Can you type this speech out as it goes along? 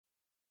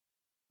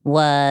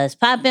Was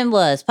poppin',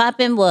 was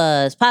poppin',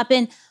 was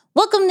poppin'.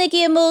 Welcome,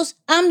 Nikki and Moose.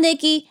 I'm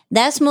Nikki.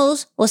 That's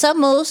Moose. What's up,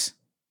 Moose?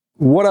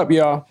 What up,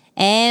 y'all?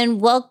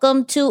 And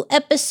welcome to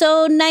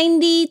episode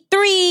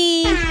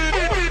 93.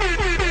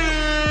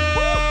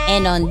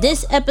 And on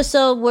this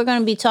episode, we're going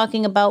to be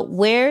talking about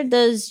where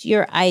does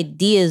your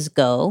ideas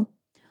go?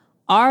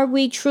 Are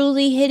we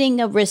truly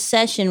hitting a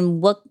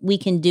recession? What we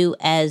can do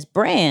as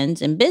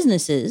brands and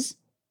businesses?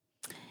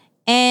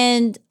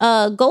 And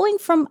going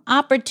from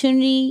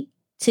opportunity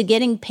to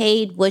getting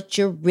paid what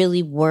you're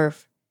really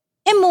worth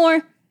and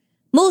more.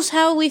 Moose,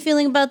 how are we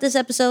feeling about this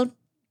episode?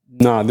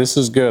 Nah, this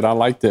is good. I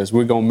like this.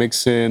 We're going to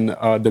mix in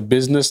the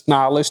business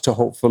knowledge to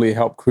hopefully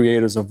help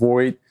creators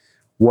avoid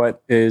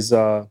what is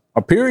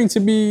appearing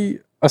to be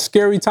a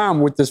scary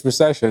time with this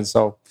recession.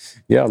 So,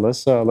 yeah,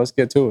 let's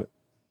get to it.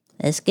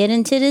 Let's get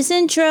into this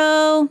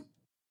intro.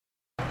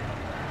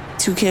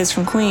 Two kids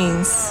from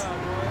Queens,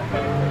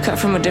 cut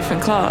from a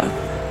different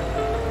cloth.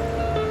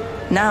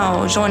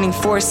 Now joining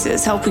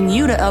forces, helping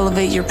you to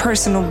elevate your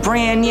personal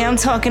brand. Yeah, I'm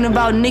talking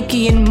about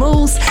Nikki and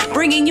Moose,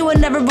 bringing you a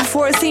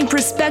never-before-seen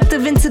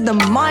perspective into the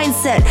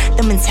mindset,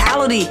 the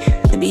mentality,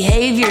 the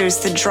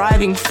behaviors, the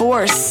driving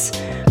force,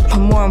 but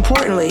more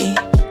importantly,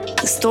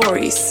 the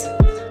stories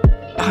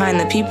behind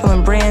the people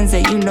and brands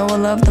that you know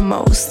and love the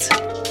most.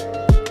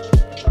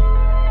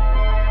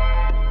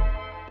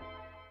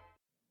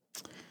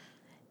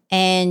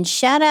 And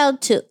shout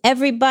out to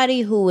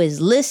everybody who is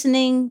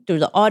listening through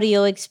the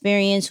audio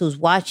experience, who's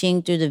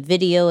watching through the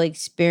video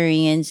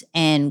experience.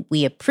 And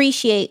we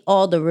appreciate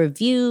all the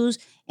reviews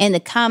and the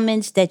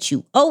comments that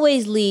you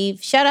always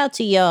leave. Shout out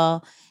to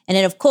y'all. And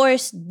then, of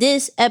course,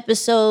 this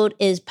episode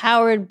is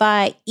powered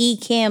by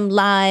Ecamm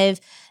Live,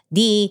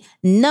 the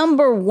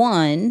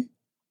 #1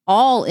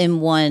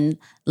 all-in-one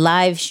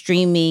live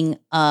streaming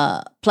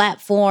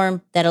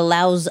platform that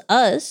allows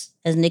us,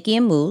 as Nikki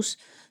and Moose,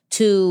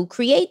 to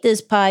create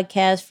this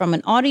podcast from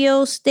an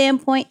audio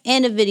standpoint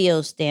and a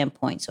video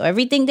standpoint. So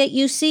everything that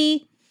you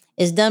see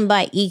is done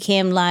by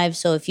Ecamm Live.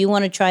 So if you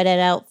want to try that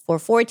out for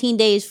 14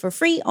 days for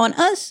free on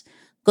us,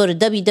 go to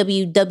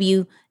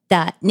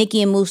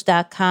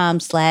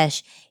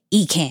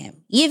www.nickyandmoose.com/Ecamm.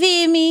 You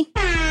feel me?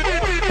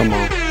 Come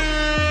on.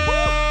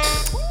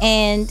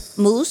 And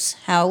Moose,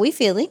 how are we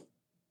feeling?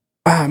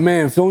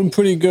 Man, feeling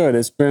pretty good.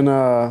 It's been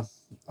a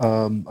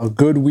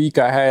good week.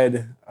 I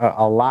had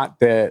a lot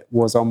that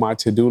was on my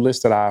to-do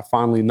list that I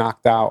finally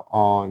knocked out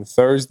on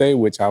Thursday,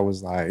 which I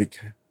was like,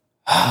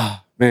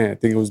 man, I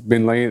think it was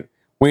been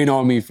weighing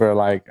on me for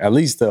like at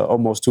least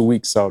almost 2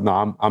 weeks. So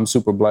no, I'm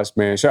super blessed,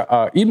 man.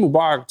 Eid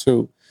Mubarak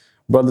to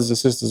brothers and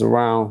sisters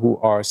around who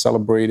are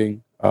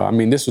celebrating.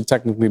 This would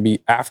technically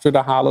be after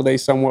the holiday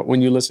somewhat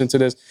when you listen to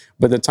this,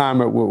 but the time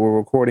that we're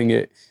recording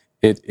it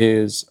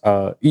is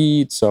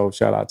Eid. So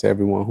shout out to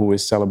everyone who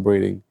is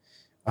celebrating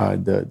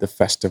the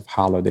festive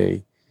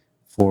holiday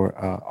for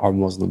our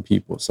Muslim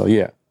people. So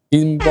yeah,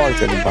 Eid Mubarak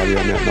to everybody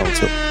on that note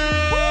too.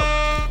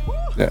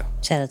 Yeah.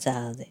 Shout out to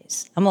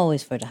holidays. I'm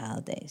always for the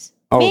holidays.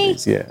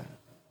 Always, yeah.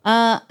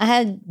 I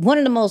had one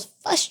of the most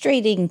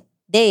frustrating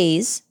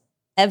days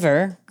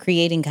ever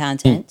creating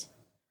content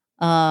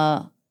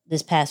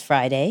this past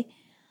Friday,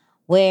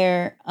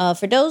 where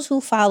for those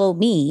who follow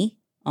me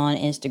on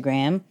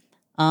Instagram,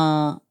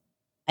 I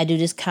do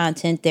this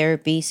content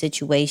therapy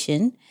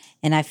situation,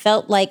 and I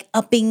felt like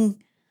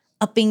upping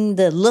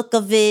the look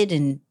of it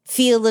and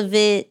feel of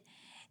it,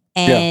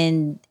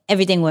 and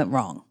everything went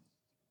wrong.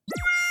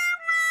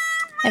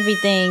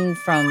 Everything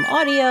from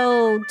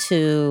audio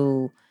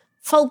to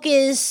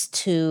focus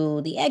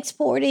to the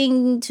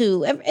exporting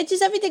to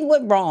everything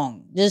went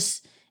wrong.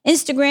 Just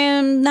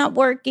Instagram not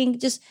working.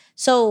 Just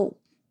so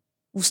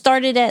we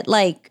started at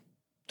like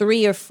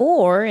 3 or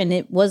 4, and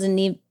it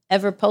wasn't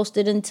ever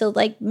posted until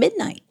like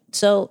midnight.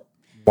 So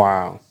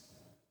wow.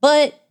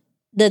 But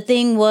the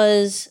thing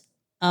was,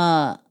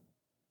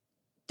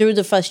 through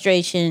the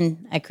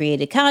frustration, I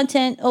created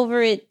content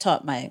over it,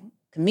 taught my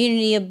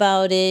community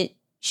about it,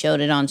 showed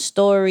it on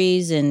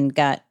stories, and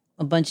got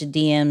a bunch of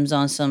DMs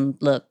on some,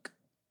 look,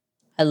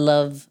 I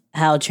love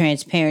how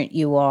transparent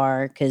you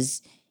are,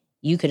 because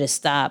you could have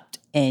stopped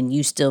and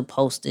you still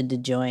posted the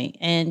joint.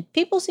 And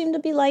people seem to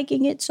be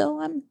liking it,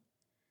 so I'm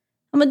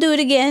going to do it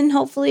again.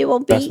 Hopefully it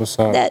won't be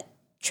that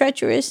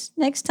treacherous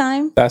next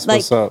time. That's like,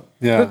 what's up.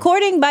 Yeah.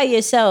 Recording by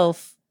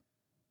yourself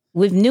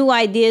with new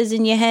ideas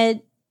in your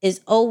head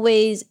is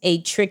always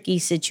a tricky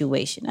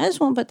situation. I just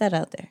want to put that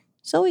out there.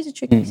 It's always a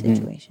tricky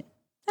situation.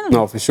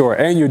 No, for sure.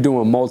 And you're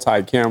doing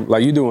multi-camera,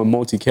 like you're doing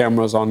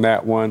multi-cameras on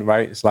that one,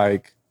 right? It's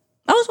like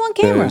that was one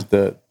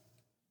camera.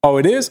 Oh,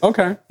 it is?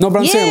 Okay. No, but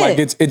I'm saying like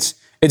it's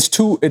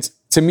two. It's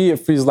to me it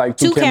feels like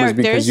two cameras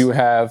because you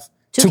have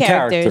two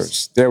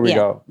characters. There we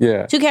go.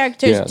 Yeah. Two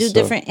characters do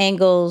different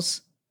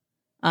angles.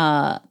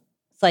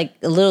 It's like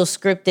a little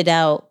scripted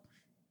out.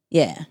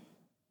 Yeah.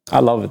 I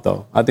love it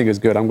though. I think it's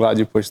good. I'm glad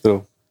you pushed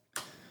through.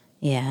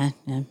 Yeah,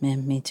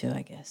 me too,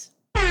 I guess.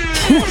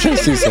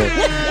 She said,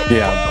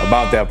 yeah,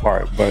 about that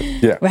part. But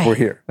yeah, right, we're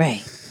here.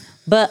 Right.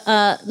 But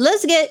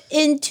let's get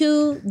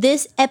into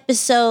this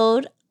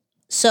episode.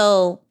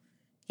 So,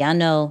 y'all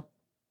know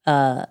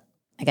I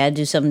got to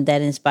do something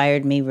that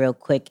inspired me real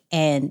quick.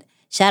 And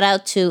shout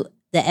out to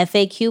the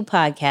FAQ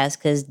podcast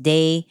because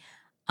they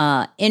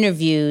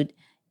interviewed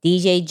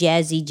DJ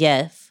Jazzy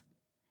Jeff,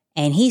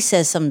 and he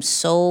says some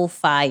soul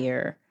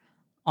fire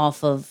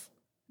off of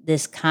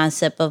this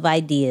concept of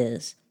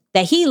ideas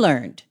that he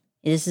learned.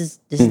 This is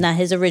not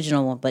his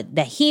original one, but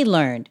that he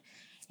learned,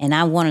 and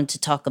I wanted to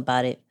talk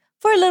about it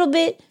for a little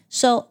bit.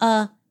 So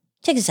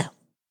check this out.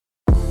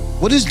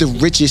 What is the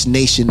richest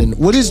nation and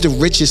what is the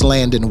richest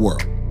land in the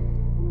world?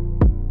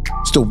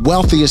 It's the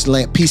wealthiest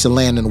piece of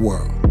land in the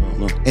world.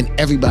 And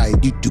everybody,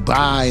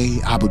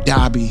 Dubai, Abu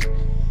Dhabi,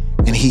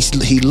 and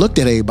he looked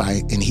at everybody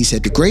and he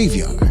said the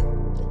graveyard.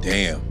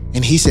 Damn.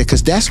 And he said,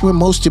 because that's where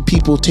most of the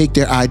people take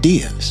their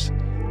ideas.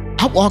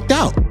 I walked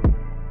out.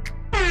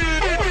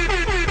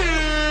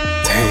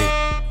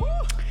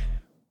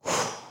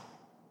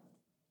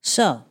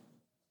 So,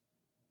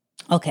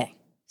 okay.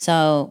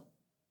 So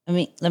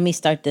let me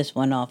start this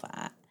one off.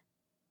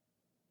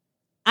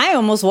 I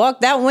almost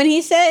walked out when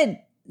he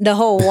said the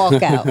whole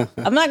walkout.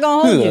 I'm not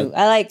gonna hold you.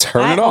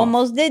 I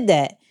almost did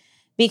that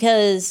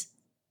because,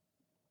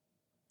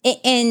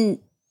 and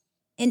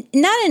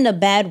not in a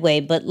bad way,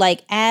 but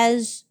like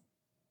as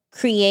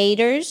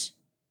creators,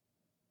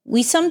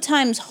 we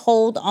sometimes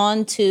hold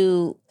on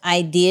to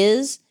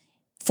ideas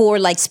for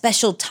like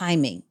special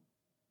timing,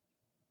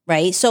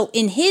 right? So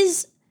in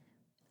his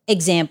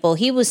example,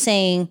 he was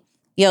saying,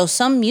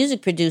 some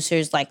music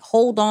producers like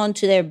hold on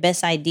to their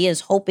best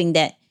ideas hoping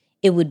that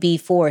it would be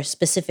for a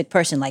specific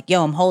person. Like,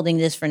 I'm holding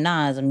this for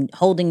Nas. I'm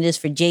holding this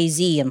for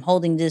Jay-Z. I'm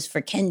holding this for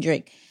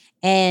Kendrick.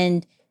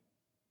 And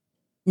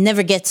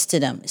never gets to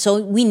them. So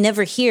we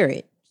never hear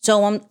it.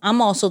 So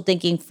I'm also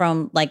thinking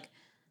from like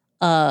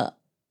an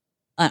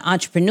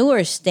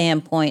entrepreneur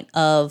standpoint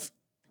of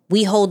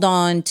we hold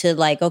on to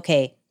like,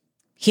 okay,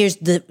 here's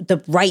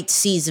the right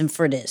season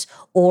for this.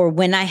 Or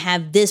when I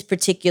have this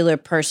particular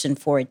person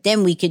for it,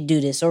 then we could do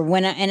this. Or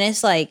and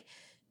it's like,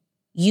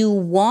 you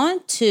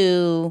want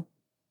to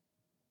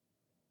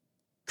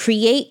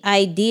create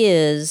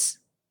ideas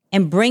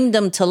and bring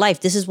them to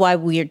life. This is why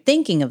we're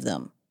thinking of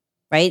them,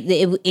 right?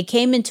 It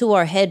came into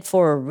our head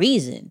for a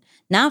reason,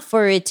 not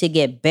for it to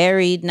get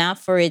buried, not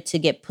for it to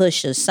get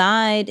pushed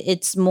aside.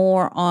 It's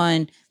more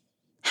on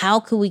how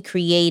could we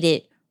create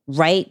it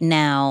right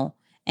now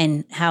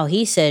and how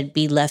he said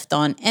be left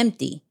on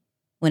empty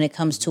when it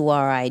comes to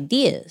our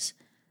ideas.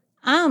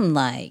 I'm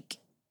like,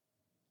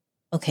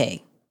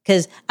 okay,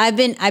 because I've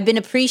been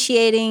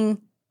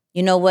appreciating,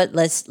 you know what,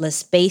 let's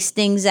space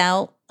things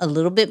out a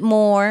little bit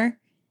more,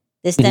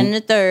 this, then, and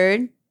the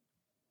third.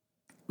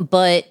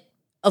 But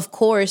of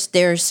course,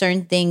 there are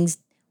certain things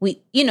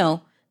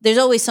there's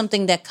always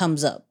something that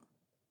comes up.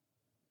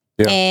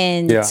 Yeah.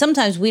 And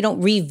sometimes we don't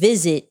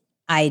revisit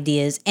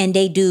ideas and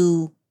they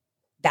do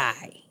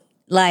die.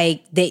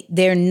 Like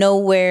they're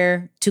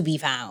nowhere to be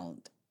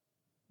found.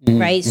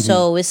 Right?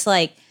 So it's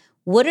like,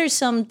 what are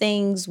some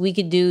things we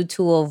could do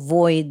to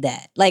avoid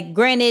that? Like,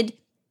 granted,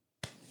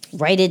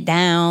 write it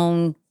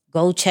down,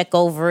 go check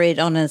over it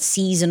on a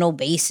seasonal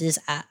basis.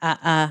 Like,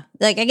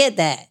 I get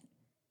that.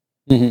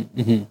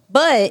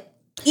 But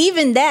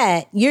even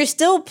that, you're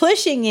still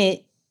pushing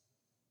it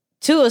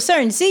to a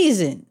certain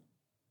season.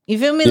 You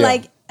feel me? Yeah.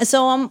 Like,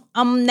 so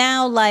I'm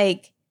now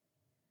like,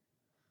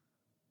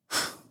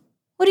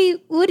 what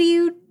do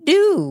you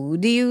do?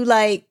 Do you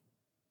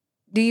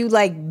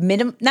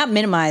not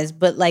minimize,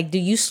 but like, do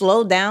you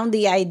slow down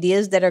the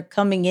ideas that are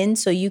coming in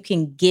so you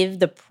can give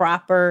the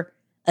proper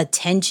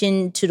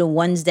attention to the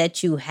ones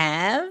that you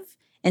have?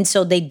 And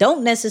so they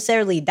don't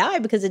necessarily die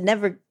because it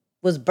never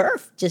was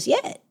birthed just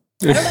yet.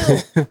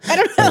 I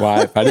don't know.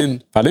 Well, if I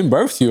didn't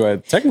birth you,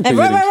 technically you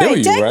didn't kill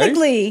you,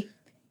 technically, right?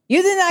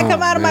 You did not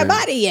come out of my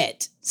body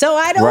yet. So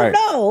I don't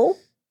know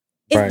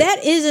if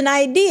that is an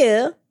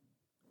idea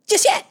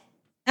just yet.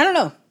 I don't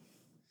know.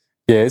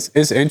 Yeah,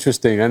 it's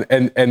interesting.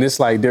 And it's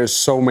like there's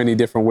so many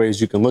different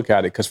ways you can look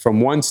at it. Because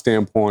from one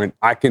standpoint,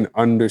 I can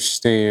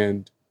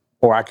understand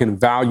or I can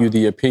value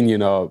the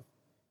opinion of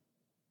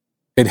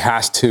it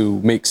has to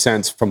make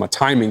sense from a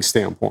timing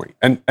standpoint.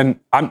 And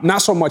I'm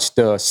not so much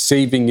the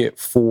saving it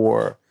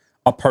for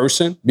a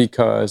person,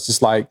 because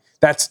it's like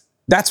that's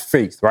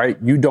faith, right?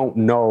 You don't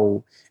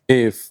know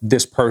if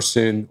this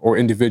person or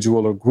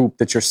individual or group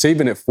that you're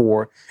saving it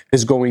for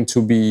is going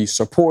to be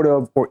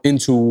supportive or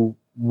into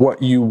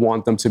what you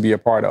want them to be a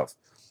part of.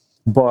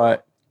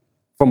 But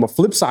from a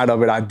flip side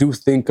of it, I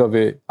think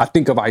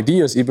of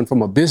ideas, even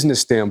from a business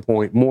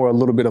standpoint, more a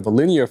little bit of a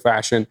linear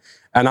fashion.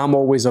 And I'm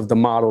always of the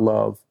model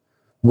of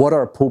what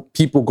are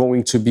people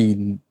going to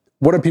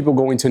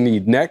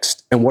need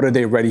next, and what are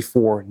they ready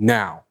for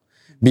now?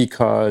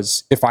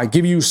 Because if I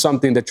give you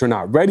something that you're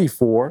not ready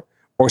for,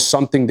 or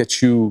something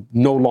that you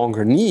no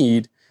longer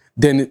need,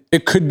 then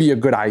it could be a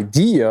good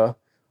idea,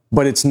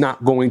 but it's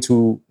not going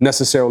to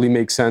necessarily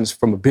make sense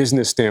from a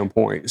business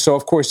standpoint. So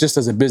of course, just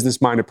as a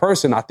business-minded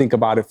person, I think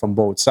about it from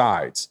both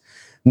sides.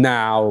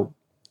 Now,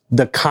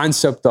 the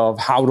concept of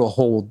how to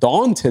hold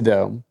on to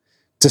them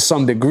to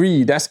some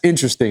degree, that's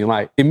interesting.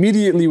 Like,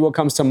 immediately what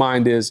comes to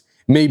mind is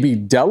maybe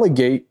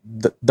delegate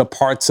the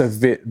parts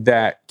of it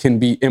that can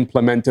be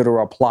implemented or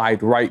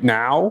applied right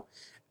now.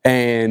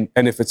 And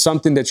if it's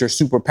something that you're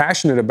super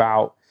passionate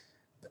about,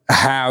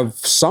 have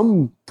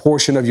some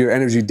portion of your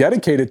energy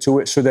dedicated to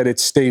it so that it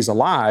stays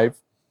alive.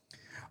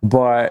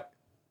 But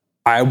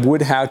I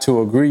would have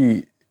to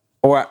agree,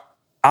 or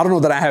I don't know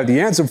that I have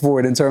the answer for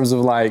it in terms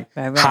of like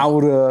how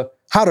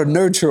to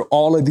nurture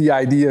all of the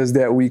ideas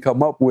that we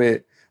come up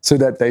with so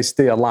that they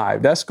stay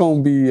alive. That's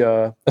gonna be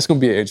an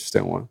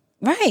interesting one.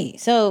 Right.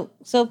 So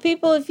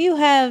people, if you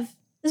have,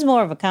 this is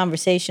more of a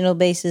conversational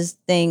basis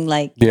thing.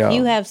 Like if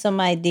you have some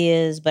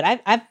ideas,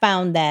 but I've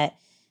found that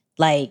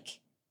like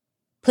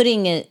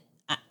putting it,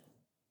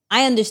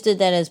 I understood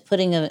that as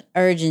putting an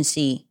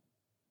urgency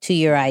to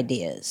your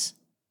ideas.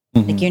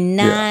 Mm-hmm. Like you're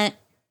not,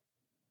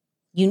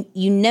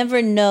 you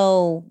never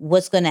know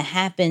what's going to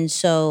happen.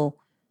 So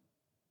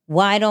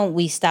why don't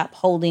we stop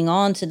holding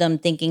on to them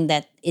thinking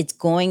that it's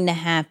going to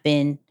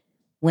happen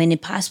when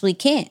it possibly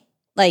can't?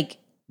 Like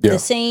the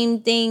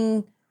same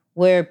thing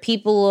where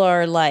people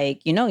are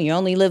like, you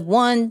only live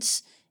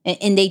once,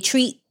 and they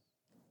treat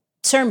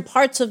certain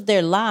parts of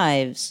their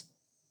lives,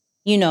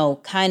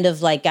 kind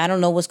of like, I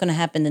don't know what's going to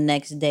happen the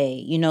next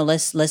day.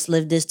 Let's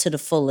live this to the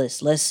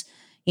fullest. Let's,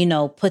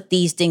 put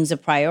these things a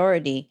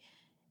priority.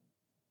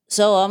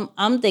 So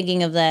I'm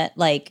thinking of that,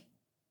 like,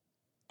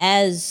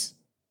 as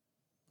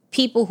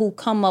people who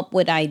come up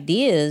with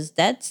ideas,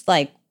 that's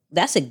a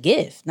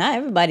gift. Not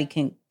everybody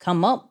can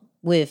come up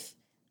with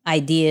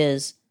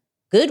ideas,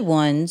 good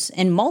ones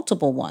and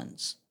multiple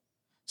ones.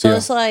 So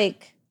it's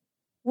like,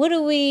 what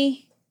do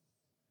we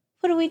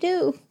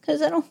do?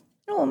 Because I don't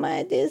want my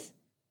ideas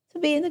to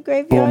be in the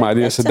graveyard. I want my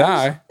ideas to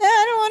die. Yeah,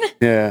 I don't want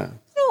to. Yeah.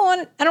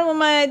 I don't want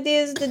my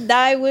ideas to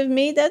die with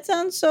me. That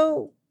sounds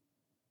so.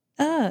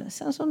 It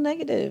sounds so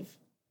negative.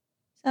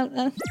 I don't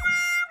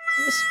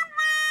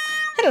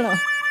know.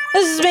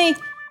 This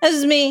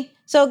is me.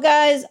 So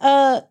guys,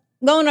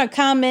 go in our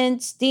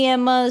comments,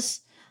 DM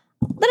us.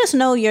 Let us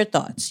know your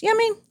thoughts. You know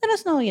what I mean? Let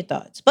us know your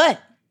thoughts. But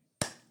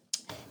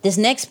this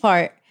next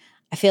part,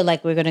 I feel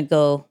like we're going to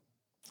go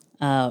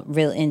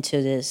real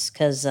into this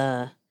because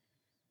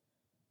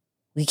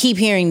we keep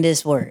hearing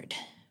this word.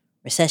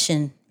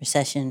 Recession,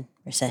 recession,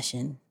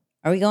 recession.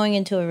 Are we going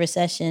into a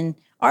recession?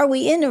 Are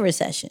we in a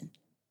recession?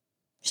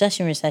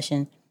 Recession,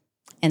 recession.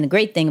 And the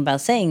great thing about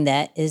saying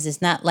that is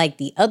it's not like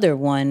the other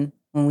one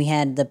when we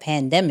had the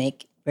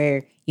pandemic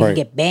where you can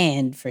get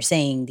banned for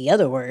saying the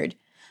other word.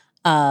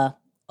 And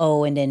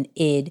then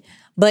id.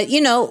 But,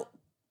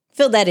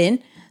 fill that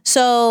in.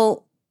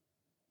 So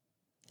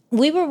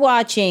we were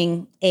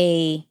watching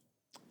a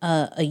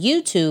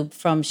YouTube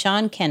from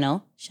Sean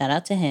Kennel. Shout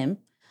out to him.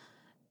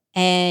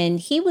 And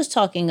he was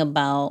talking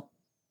about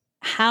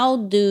how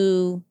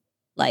do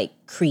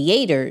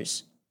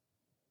creators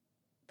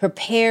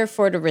prepare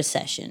for the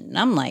recession. And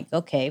I'm like,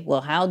 okay,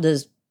 well, how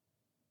does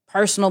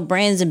personal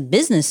brands and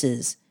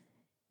businesses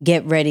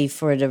get ready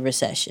for the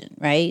recession,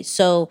 right?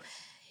 So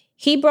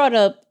he brought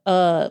up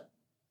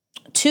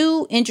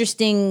two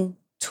interesting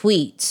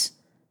tweets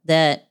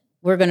that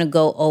we're going to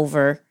go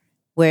over,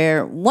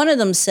 where one of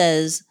them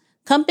says,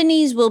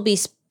 companies will be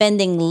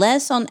spending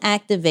less on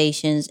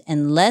activations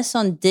and less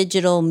on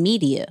digital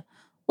media.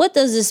 What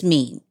does this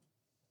mean?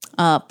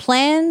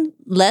 Plan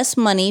less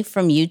money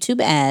from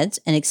YouTube ads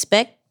and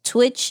expect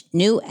Twitch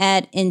new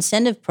ad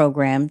incentive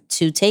program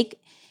to take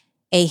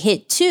a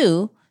hit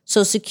too,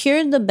 so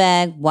secure the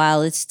bag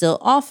while it's still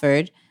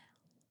offered.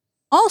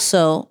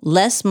 Also,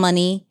 less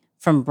money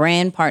from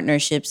brand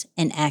partnerships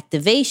and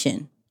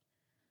activation.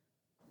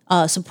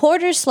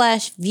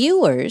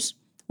 Supporters/viewers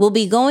will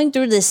be going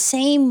through the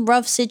same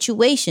rough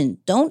situation.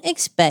 Don't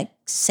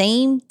expect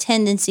same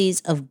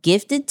tendencies of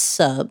gifted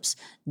subs,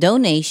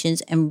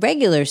 donations, and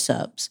regular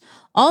subs.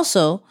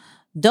 Also,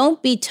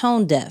 don't be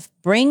tone deaf.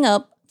 Bring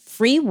up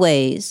free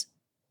ways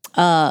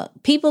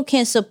people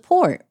can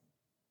support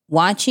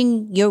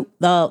watching your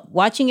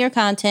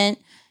content,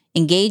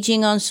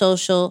 engaging on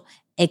social,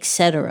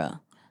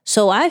 etc.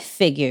 So I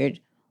figured,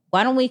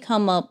 why don't we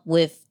come up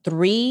with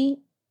 3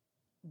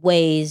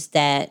 ways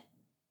that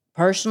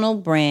personal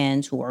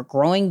brands who are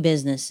growing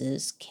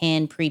businesses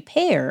can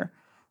prepare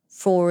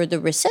for the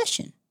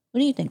recession? What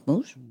do you think,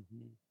 Moose?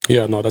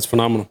 Yeah, no, that's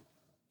phenomenal.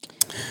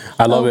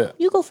 I love it.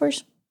 You go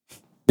first.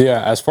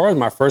 Yeah, as far as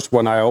my first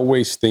one, I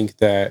always think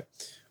that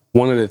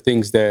one of the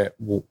things that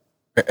will,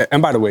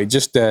 and by the way,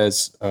 just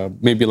as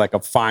maybe like a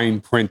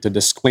fine print, a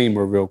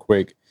disclaimer real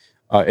quick,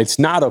 it's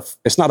not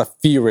a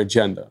fear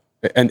agenda.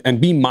 And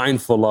be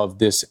mindful of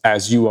this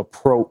as you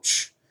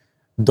approach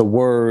the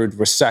word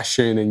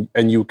recession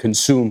and you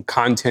consume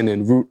content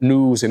and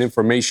news and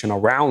information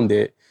around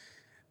it.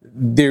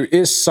 There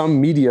is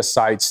some media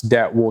sites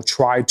that will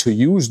try to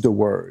use the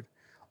word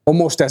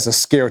almost as a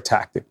scare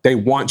tactic. They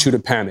want you to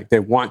panic. They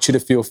want you to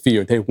feel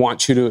fear. They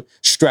want you to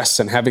stress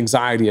and have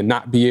anxiety and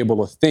not be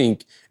able to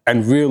think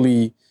and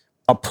really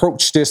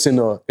approach this in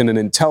an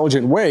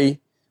intelligent way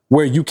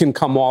where you can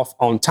come off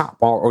on top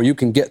or you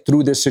can get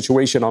through this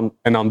situation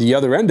and on the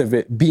other end of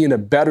it, be in a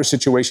better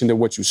situation than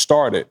what you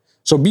started.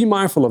 So be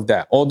mindful of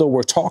that. Although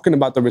we're talking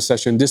about the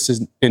recession, this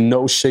is in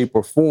no shape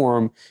or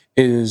form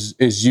is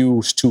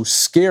used to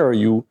scare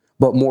you,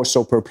 but more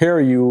so prepare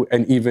you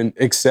and even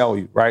excel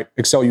you, right?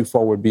 Excel you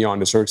forward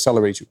beyond this or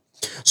accelerate you.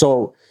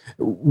 So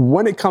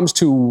when it comes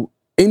to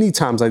any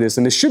times like this,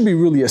 and it should be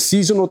really a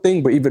seasonal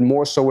thing, but even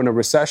more so in a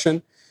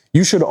recession,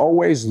 you should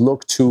always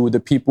look to the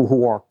people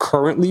who are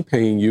currently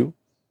paying you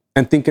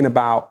and thinking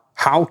about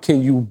how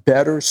can you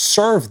better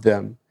serve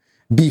them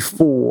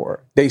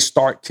before they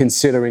start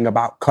considering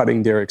about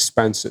cutting their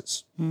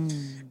expenses.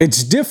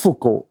 It's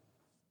difficult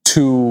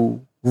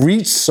to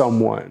reach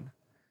someone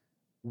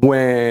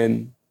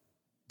when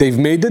they've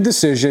made the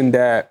decision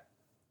that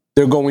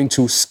they're going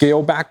to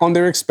scale back on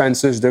their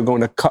expenses, they're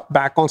going to cut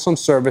back on some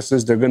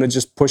services, they're going to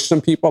just push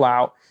some people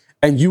out,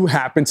 and you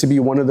happen to be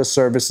one of the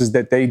services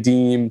that they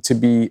deem to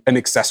be an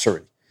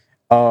accessory,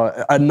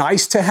 a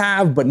nice to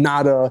have, but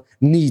not a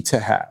need to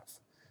have.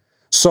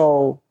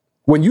 So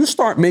when you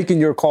start making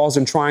your calls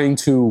and trying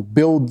to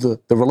build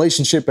the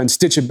relationship and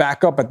stitch it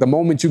back up, at the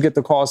moment you get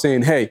the call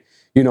saying, hey,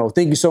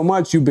 thank you so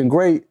much, you've been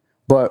great,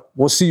 but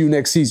we'll see you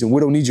next season.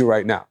 We don't need you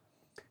right now.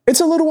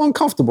 It's a little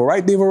uncomfortable,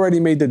 right? They've already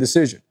made the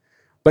decision.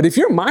 But if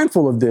you're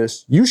mindful of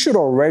this, you should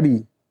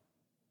already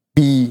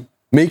be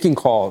making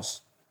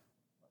calls,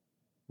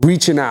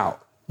 reaching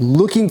out,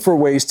 looking for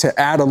ways to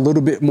add a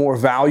little bit more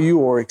value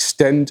or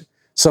extend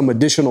some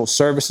additional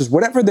services,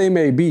 whatever they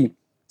may be,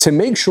 to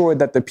make sure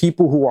that the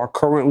people who are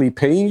currently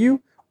paying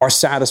you are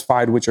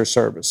satisfied with your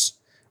service.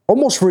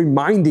 Almost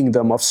reminding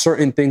them of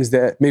certain things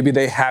that maybe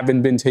they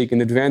haven't been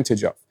taken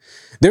advantage of.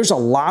 There's a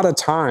lot of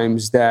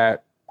times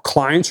that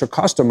clients or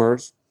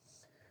customers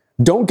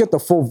don't get the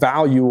full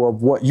value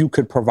of what you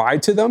could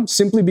provide to them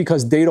simply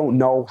because they don't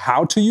know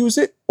how to use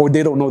it or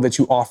they don't know that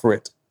you offer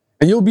it.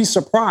 And you'll be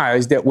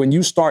surprised that when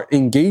you start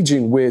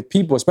engaging with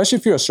people, especially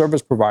if you're a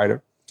service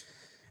provider,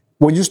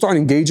 when you start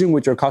engaging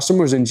with your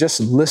customers and just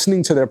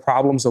listening to their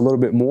problems a little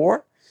bit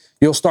more,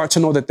 you'll start to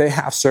know that they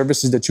have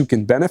services that you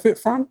can benefit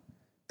from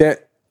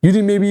that you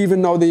didn't maybe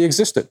even know they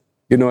existed.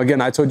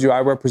 Again, I told you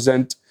I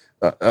represent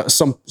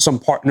some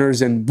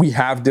partners, and we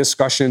have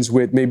discussions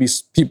with maybe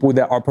people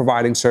that are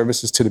providing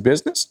services to the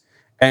business.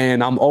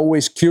 And I'm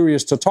always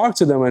curious to talk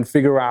to them and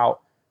figure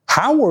out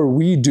how are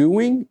we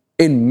doing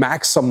in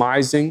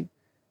maximizing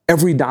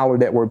every dollar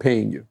that we're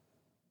paying you.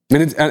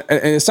 And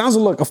it sounds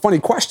like a funny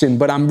question,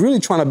 but I'm really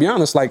trying to be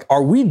honest. Like,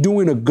 are we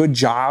doing a good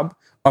job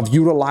of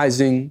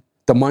utilizing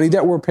the money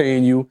that we're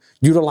paying you,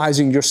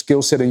 utilizing your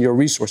skill set and your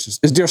resources?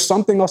 Is there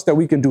something else that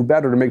we can do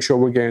better to make sure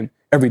we're getting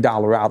every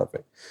dollar out of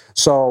it?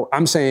 So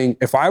I'm saying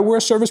if I were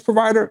a service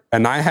provider,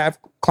 and I have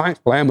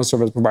clients, well, I am a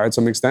service provider to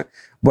some extent,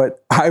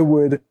 but I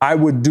would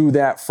do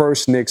that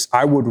first, Nix.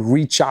 I would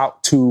reach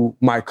out to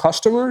my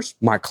customers,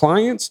 my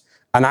clients,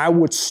 and I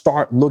would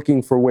start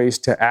looking for ways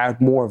to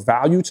add more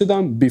value to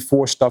them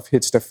before stuff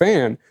hits the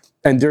fan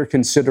and they're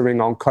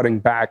considering on cutting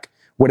back,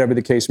 whatever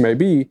the case may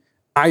be.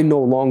 I no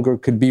longer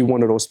could be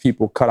one of those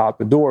people cut out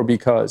the door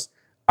because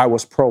I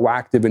was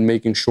proactive in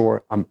making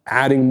sure I'm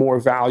adding more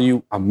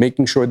value. I'm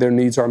making sure their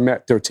needs are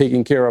met. They're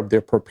taken care of.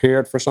 They're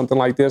prepared for something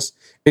like this.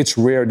 It's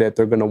rare that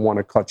they're going to want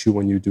to cut you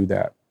when you do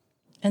that.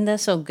 And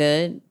that's so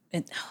good.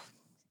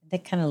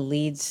 That kind of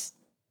leads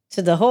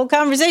to the whole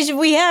conversation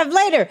we have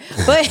later.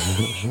 But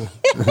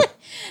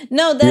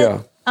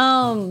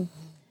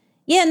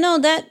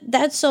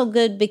that's so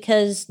good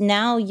because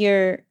now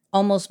you're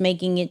almost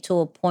making it to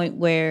a point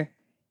where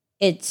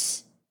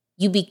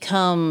you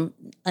become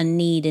a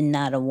need and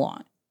not a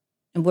want.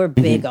 And we're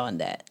big on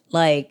that.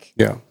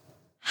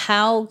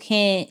 How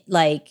can,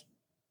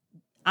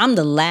 I'm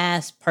the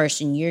last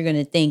person you're going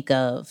to think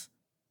of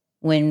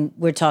when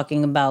we're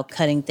talking about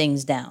cutting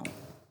things down.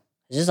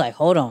 It's just like,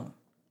 hold on.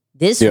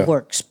 This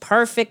works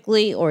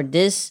perfectly, or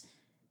this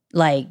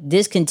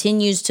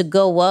continues to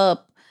go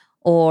up,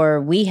 or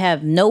we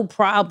have no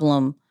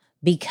problem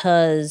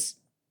because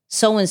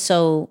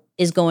so-and-so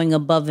is going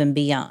above and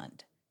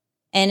beyond.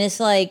 And it's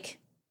like,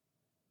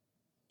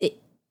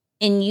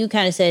 and you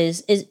kind of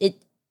says,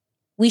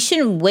 we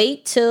shouldn't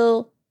wait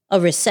till a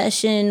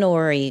recession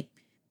or a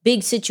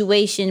big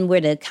situation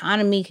where the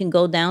economy can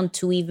go down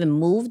to even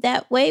move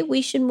that way.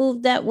 We should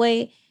move that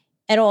way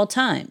at all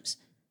times.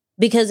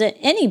 Because at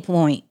any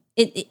point,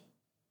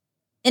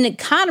 an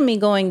economy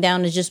going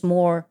down is just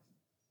more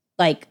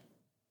like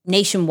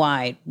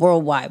nationwide,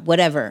 worldwide,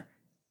 whatever.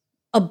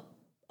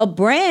 A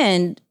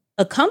brand,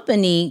 a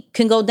company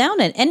can go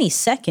down at any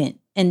second,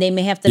 and they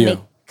may have to make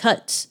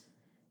cuts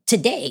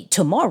today,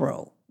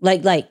 tomorrow.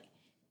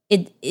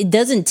 It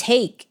doesn't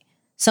take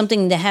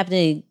something to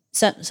happen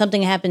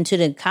to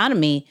the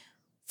economy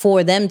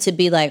for them to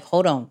be like,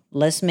 hold on,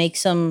 let's make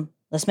some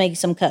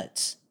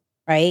cuts,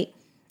 right?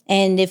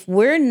 And if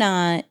we're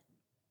not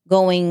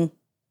going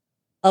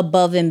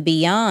above and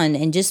beyond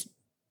and just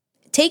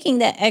taking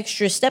that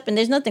extra step, and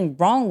there's nothing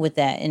wrong with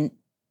that. And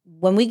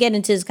when we get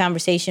into this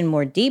conversation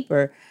more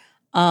deeper,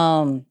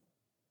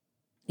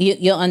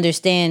 you'll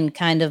understand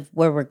kind of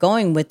where we're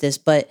going with this,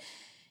 but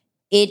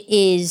it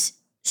is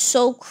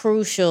so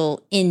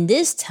crucial in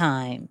this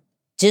time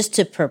just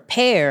to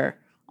prepare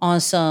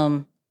on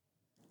some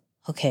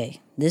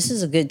okay, this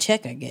is a good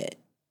check I get.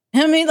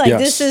 I mean, like, Yes.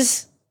 this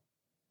is,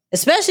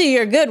 especially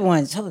your good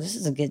ones. Oh, this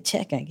is a good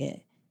check I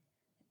get.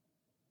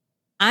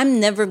 I'm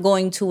never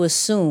going to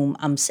assume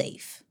I'm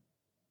safe.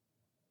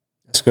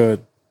 That's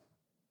good.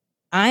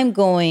 I'm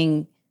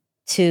going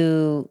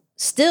to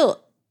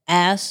still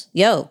ask,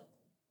 yo,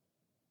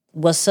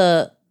 what's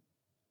the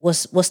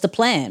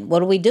plan?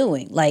 What are we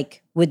doing?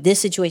 Like with this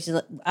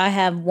situation, I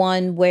have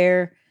one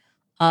where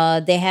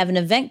they have an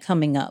event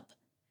coming up.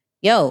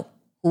 Yo,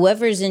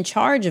 whoever's in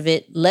charge of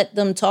it, let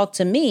them talk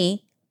to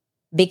me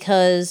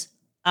because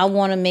I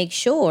want to make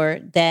sure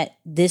that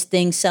this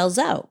thing sells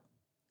out.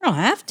 I don't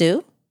have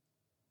to.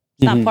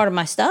 It's not part of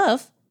my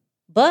stuff,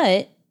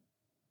 but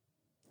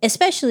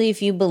especially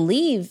if you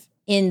believe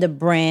in the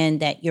brand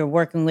that you're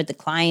working with, the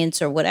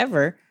clients or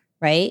whatever,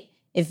 right?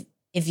 If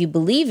you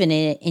believe in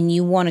it and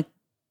you want to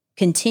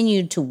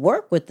continue to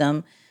work with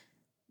them,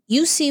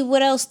 you see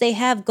what else they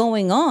have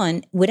going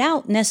on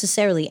without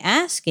necessarily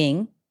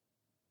asking.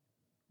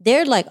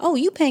 They're like, oh,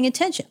 you paying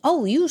attention.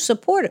 Oh, you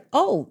support it.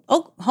 Oh,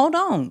 hold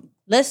on.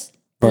 Let's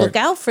look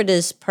out for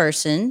this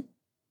person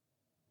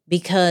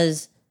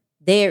because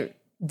they're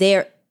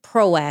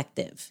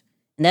proactive.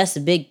 And that's the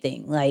big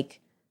thing. Like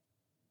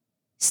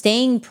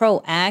staying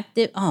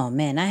proactive. Oh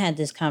man, I had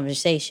this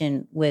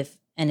conversation with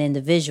an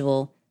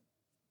individual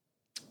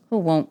who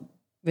won't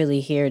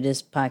really hear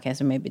this podcast,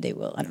 or maybe they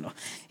will. I don't know.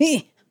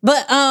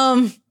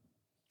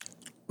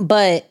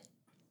 But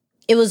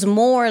it was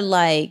more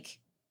like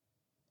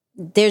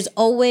there's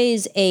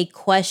always a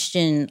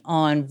question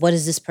on what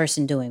is this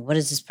person doing? What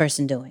is this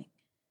person doing?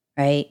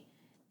 Right.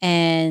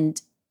 And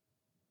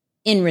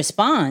in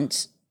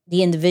response,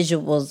 the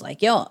individual was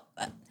like, yo,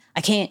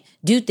 I can't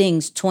do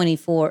things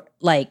 24,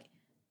 like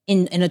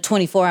in a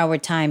 24-hour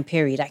time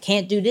period. I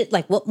can't do this.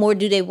 Like, what more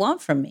do they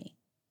want from me?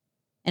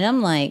 And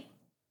I'm like,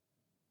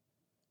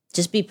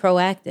 just be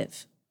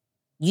proactive.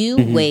 You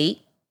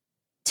wait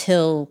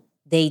till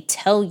they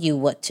tell you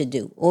what to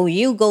do, or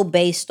you go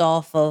based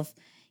off of,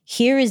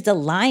 here is the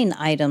line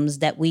items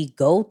that we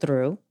go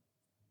through.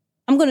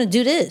 I'm going to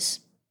do this.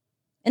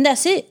 And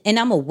that's it. And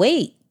I'm going to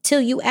wait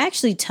till you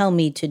actually tell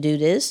me to do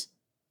this.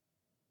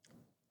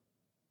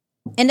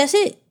 And that's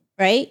it,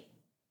 right?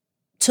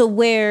 To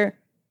where,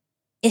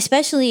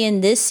 especially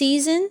in this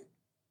season,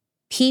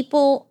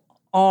 people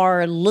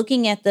are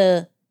looking at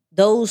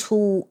those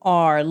who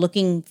are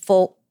looking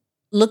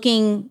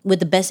with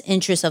the best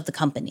interest of the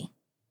company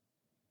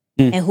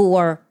and who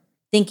are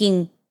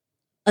thinking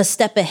a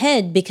step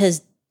ahead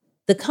because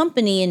the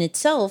company in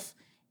itself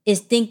is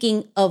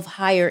thinking of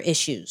higher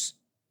issues.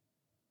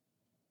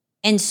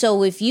 And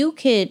so if you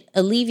could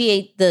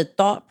alleviate the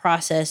thought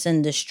process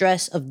and the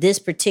stress of this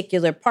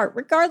particular part,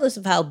 regardless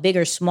of how big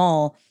or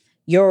small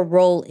your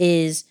role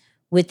is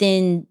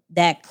within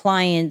that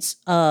client's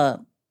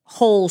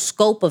whole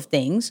scope of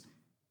things,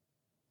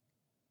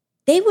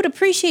 they would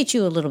appreciate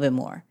you a little bit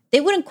more. They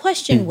wouldn't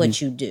question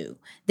what you do.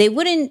 They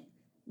wouldn't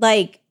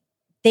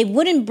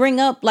bring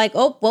up like,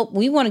 oh, well,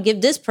 we want to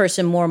give this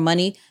person more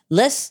money.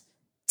 Let's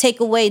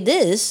take away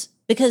this,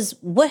 because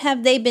what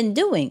have they been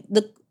doing?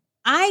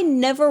 I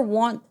never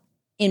want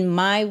in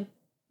my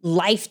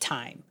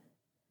lifetime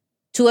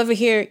to ever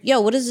hear,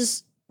 yo, what is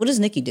this? What does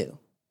Nikki do?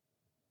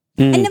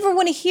 I never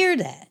want to hear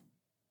that.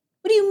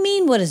 What do you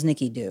mean, what does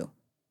Nikki do?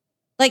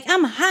 Like,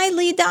 I'm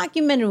highly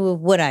documented with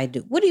what I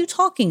do. What are you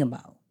talking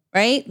about?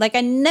 Right? Like,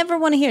 I never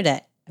want to hear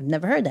that. I've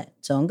never heard that.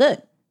 So I'm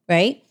good.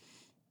 Right?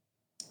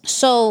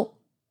 So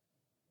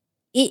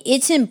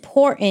it's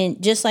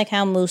important, just like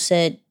how Moose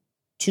said,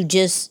 to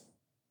just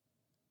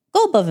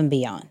go above and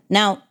beyond.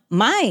 Now,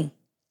 my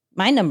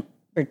number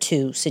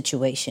 2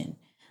 situation,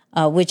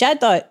 which I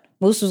thought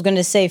Moose was going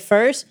to say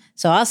first,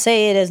 so I'll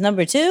say it as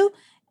number 2,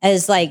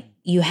 as like,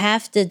 you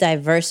have to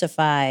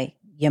diversify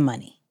your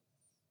money.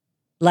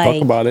 Like,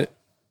 talk about it.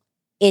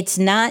 It's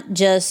not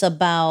just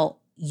about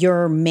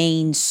your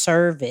main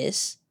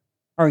service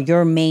or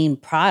your main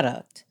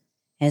product.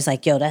 And it's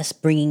like, yo, that's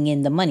bringing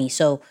in the money.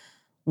 So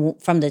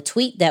from the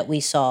tweet that we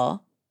saw,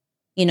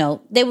 you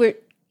know,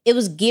 it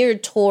was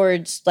geared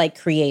towards like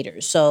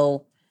creators.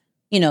 So,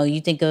 you know,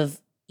 you think of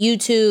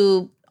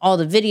YouTube, all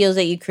the videos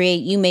that you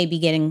create, you may be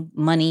getting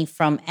money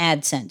from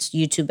AdSense,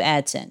 YouTube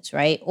AdSense,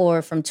 right?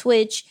 Or from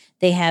Twitch,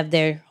 they have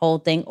their whole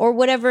thing, or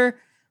whatever,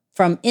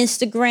 from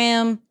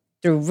Instagram,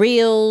 through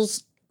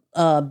Reels,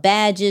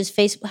 badges,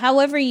 Facebook,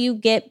 however you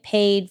get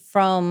paid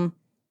from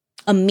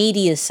a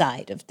media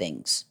side of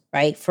things,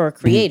 right? For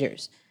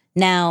creators.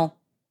 Now,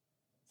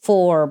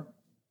 for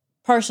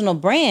personal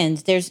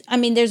brands, there's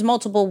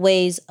multiple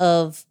ways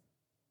of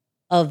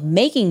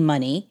making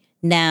money.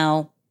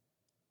 Now,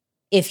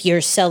 if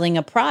you're selling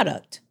a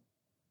product,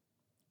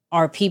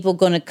 are people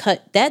going to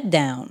cut that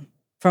down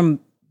from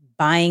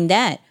buying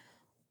that?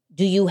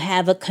 Do you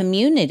have a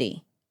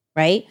community,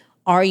 right?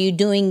 Are you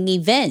doing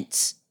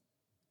events?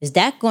 Is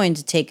that going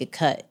to take a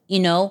cut? You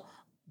know,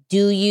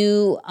 do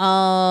you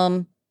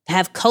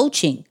have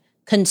coaching,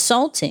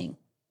 consulting,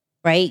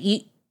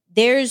 right?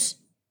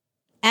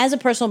 As a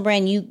personal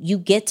brand, you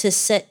get to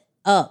set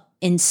up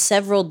in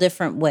several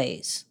different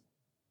ways.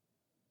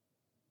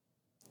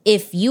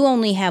 if you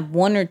only have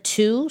one or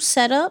two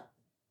set up,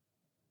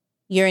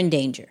 you're in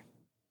danger.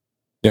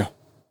 Yeah.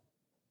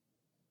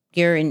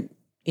 You're in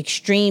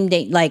extreme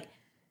danger. Like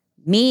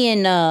me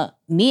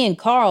and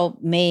Carl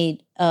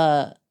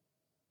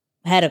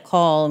had a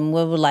call and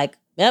we were like,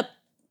 yep,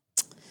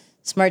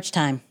 it's merch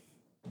time.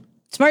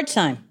 It's merch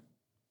time.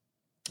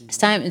 It's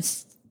time.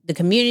 It's the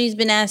community's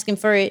been asking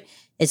for it.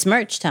 It's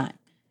merch time,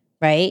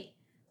 right?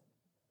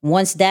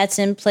 Once that's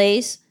in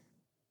place,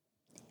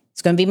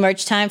 it's going to be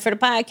merch time for the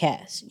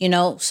podcast, you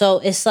know? So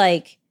it's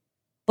like,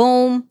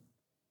 boom,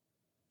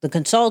 the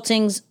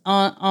consulting's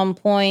on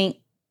point.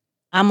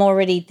 I'm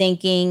already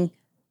thinking,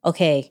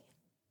 okay,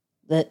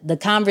 the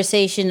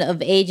conversation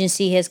of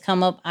agency has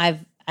come up.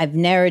 I've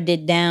narrowed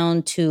it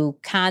down to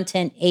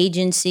content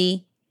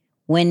agency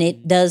when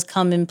it does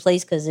come in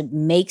place because it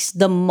makes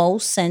the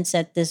most sense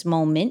at this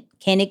moment.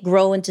 Can it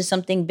grow into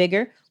something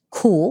bigger?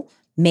 Cool,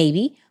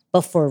 maybe.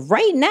 But for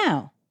right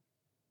now,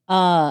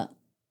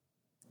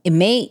 it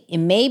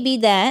may be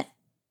that.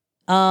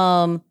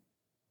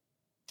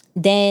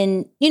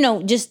 Then, you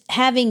know, just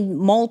having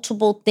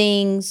multiple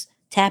things,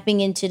 tapping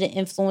into the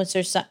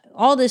influencer side,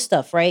 all this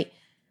stuff, right?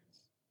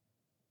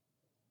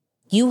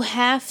 You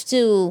have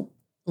to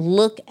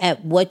look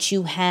at what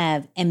you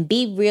have and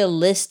be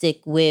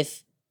realistic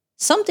with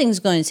something's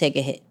going to take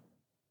a hit.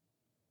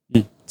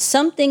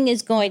 Something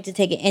is going to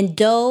take it. And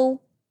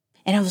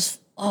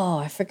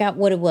I forgot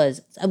what it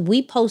was.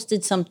 We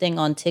posted something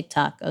on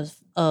TikTok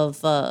of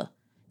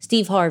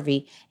Steve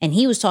Harvey, and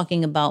he was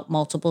talking about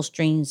multiple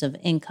streams of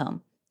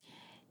income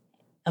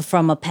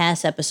from a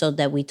past episode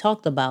that we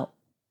talked about.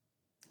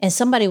 And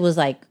somebody was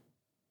like,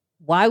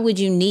 why would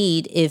you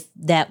need if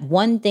that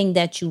one thing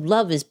that you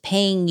love is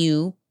paying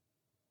you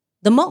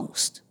the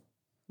most,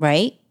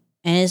 right?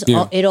 And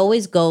it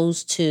always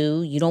goes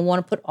to, you don't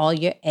want to put all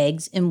your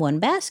eggs in one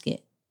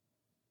basket.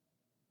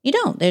 You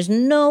don't. There's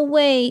no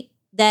way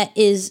that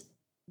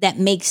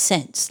makes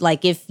sense.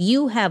 Like if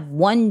you have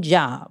one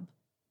job,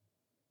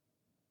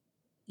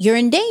 you're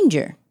in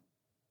danger.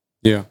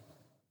 Yeah.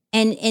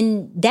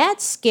 And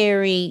that's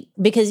scary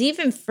because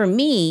even for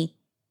me,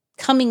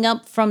 coming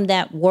up from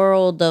that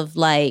world of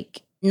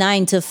like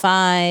 9 to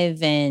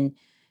 5 and,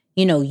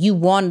 you know, you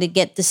wanted to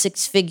get the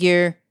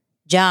 6-figure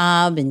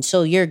job and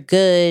so you're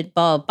good,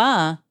 blah,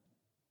 blah.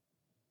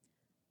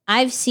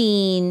 I've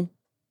seen,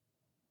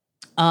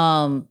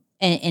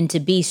 and to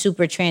be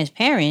super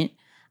transparent,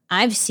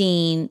 I've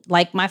seen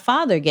like my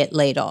father get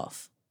laid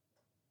off,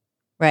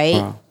 right?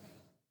 Wow.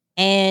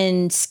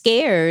 And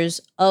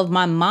scares of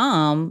my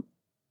mom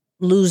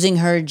losing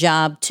her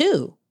job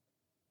too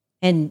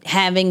and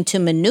having to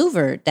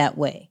maneuver that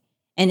way.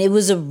 And it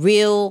was a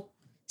real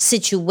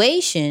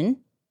situation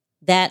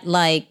that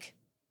like,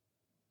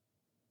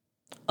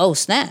 oh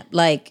snap,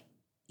 like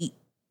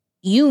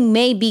you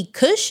may be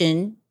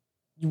cushioned.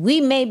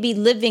 We may be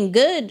living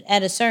good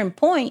at a certain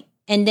point.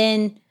 And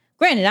then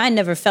granted, I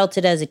never felt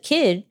it as a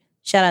kid.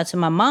 Shout out to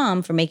my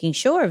mom for making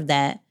sure of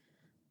that.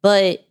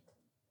 But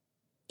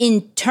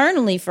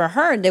internally for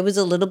her, there was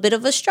a little bit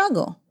of a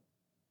struggle.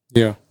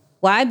 Yeah.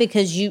 Why?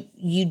 Because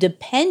you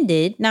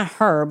depended, not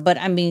her, but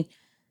I mean,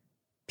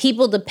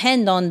 people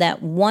depend on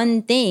that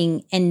one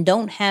thing and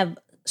don't have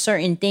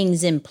certain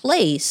things in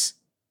place,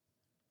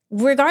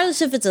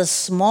 regardless if it's a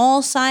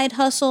small side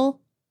hustle,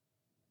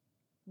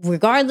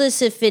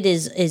 regardless if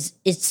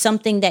it's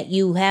something that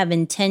you have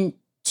intent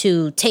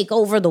to take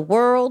over the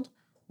world,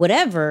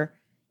 whatever.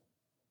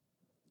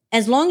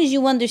 As long as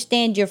you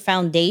understand your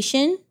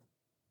foundation,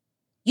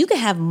 you can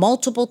have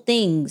multiple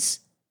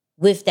things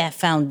with that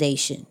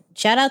foundation.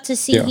 Shout out to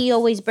C. Yeah. He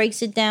always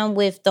breaks it down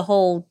with the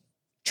whole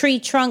tree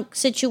trunk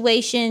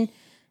situation.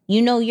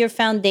 You know your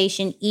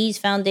foundation. E's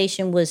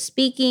foundation was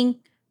speaking,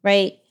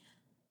 right?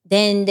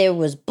 Then there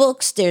was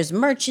books, there's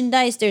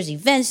merchandise, there's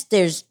events,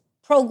 there's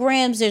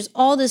programs, there's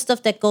all this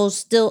stuff that goes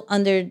still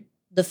under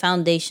the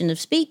foundation of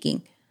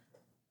speaking.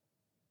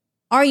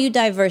 Are you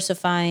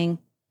diversifying?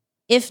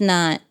 If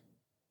not,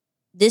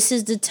 this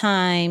is the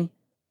time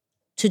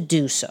to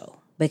do so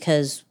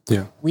because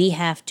we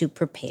have to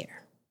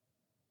prepare.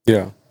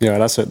 Yeah,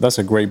 that's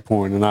a great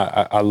point, and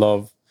I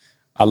love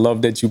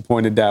that you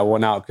pointed that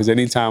one out because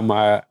anytime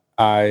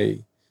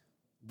I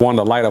want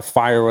to light a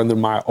fire under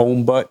my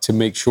own butt to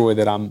make sure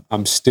that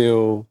I'm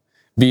still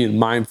being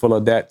mindful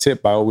of that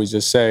tip, I always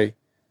just say,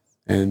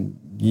 and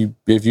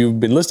if you've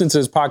been listening to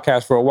this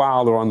podcast for a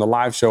while or on the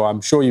live show,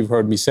 I'm sure you've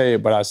heard me say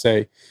it, but I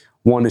say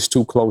one is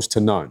too close to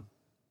none.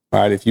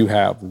 Right? If you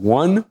have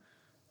one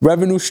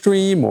revenue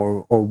stream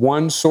or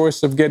one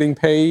source of getting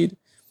paid,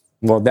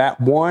 well, that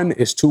one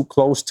is too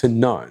close to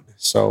none.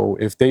 So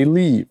if they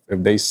leave,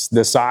 if they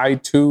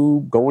decide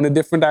to go in a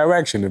different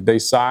direction, if they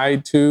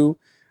decide to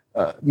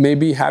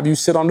maybe have you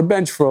sit on the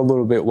bench for a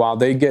little bit while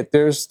they get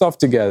their stuff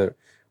together,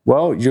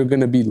 well, you're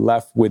going to be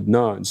left with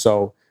none.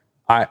 So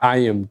I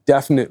am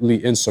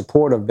definitely in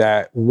support of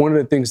that. One of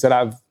the things that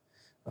I've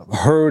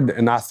heard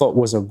and I thought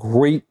was a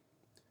great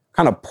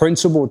kind of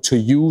principle to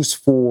use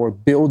for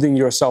building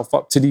yourself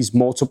up to these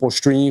multiple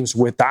streams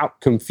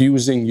without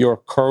confusing your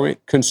current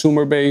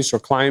consumer base or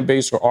client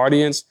base or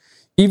audience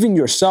even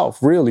yourself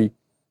really,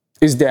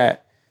 is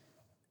that,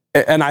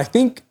 and I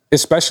think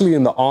especially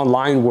in the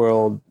online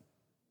world,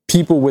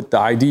 people with the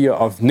idea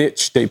of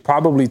niche, they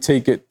probably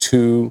take it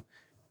to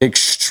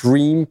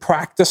extreme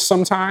practice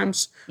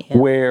sometimes,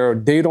 where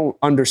they don't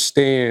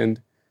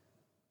understand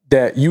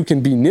that you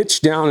can be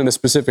niched down in a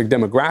specific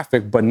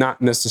demographic, but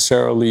not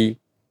necessarily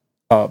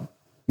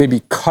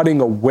maybe cutting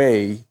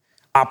away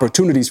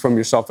opportunities from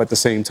yourself at the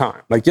same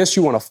time. Like, yes,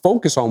 you want to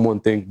focus on one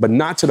thing, but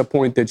not to the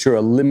point that you're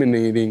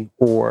eliminating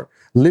or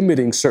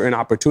limiting certain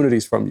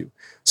opportunities from you.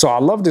 So I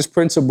love this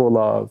principle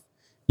of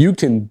you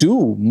can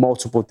do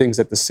multiple things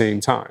at the same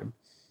time.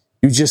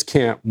 You just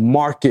can't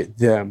market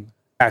them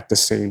at the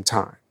same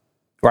time,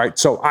 right?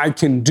 So I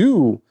can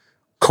do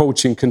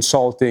coaching,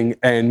 consulting,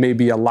 and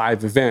maybe a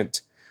live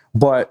event,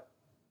 but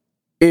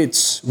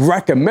it's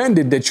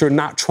recommended that you're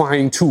not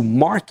trying to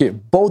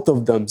market both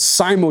of them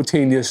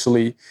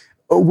simultaneously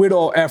with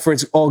all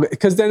efforts,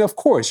 because then, of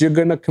course, you're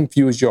going to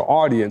confuse your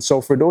audience.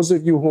 So for those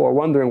of you who are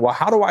wondering, well,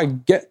 how do I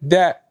get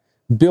that,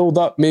 build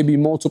up maybe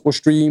multiple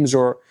streams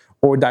or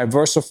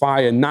diversify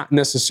and not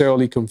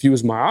necessarily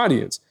confuse my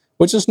audience?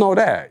 But just know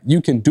that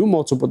you can do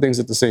multiple things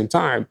at the same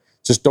time.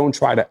 Just don't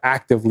try to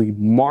actively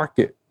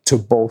market to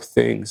both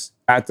things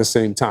at the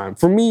same time.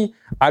 For me,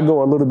 I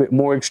go a little bit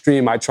more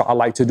extreme. I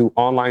like to do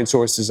online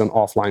sources and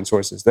offline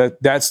sources.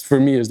 That's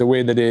for me is the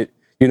way that it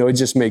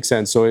just makes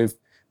sense. So if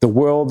the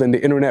world and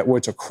the internet were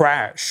to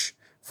crash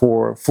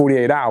for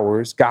 48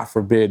 hours, God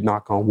forbid,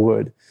 knock on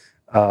wood,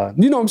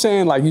 you know what I'm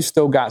saying? Like, you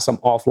still got some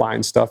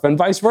offline stuff, and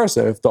vice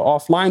versa. If the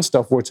offline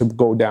stuff were to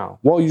go down,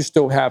 well, you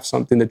still have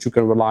something that you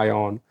can rely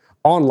on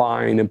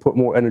online and put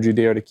more energy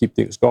there to keep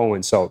things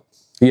going. So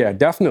yeah,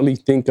 definitely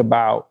think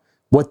about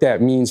what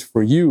that means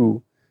for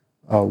you,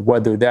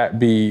 whether that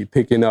be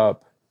picking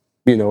up,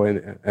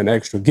 an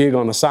extra gig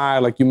on the side,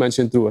 like you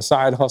mentioned, through a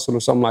side hustle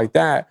or something like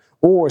that,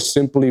 or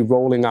simply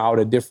rolling out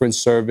a different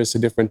service, a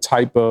different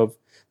type of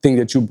thing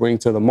that you bring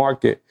to the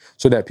market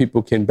so that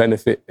people can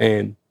benefit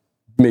and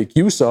make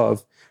use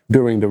of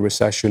during the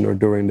recession or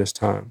during this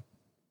time.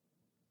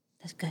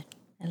 That's good.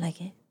 I like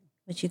it.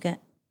 What you got?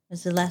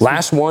 What's the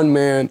last one,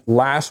 man?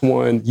 Last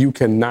one, you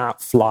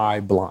cannot fly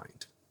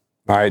blind.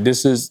 All right,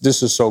 this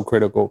is so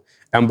critical.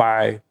 And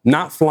by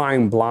not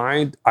flying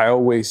blind, I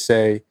always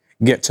say,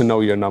 get to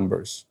know your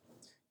numbers.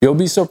 You'll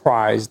be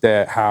surprised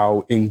at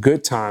how in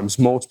good times,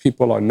 most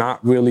people are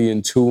not really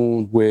in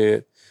tune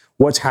with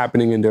what's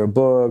happening in their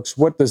books.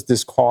 What does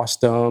this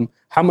cost them?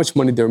 How much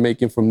money they're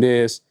making from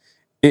this?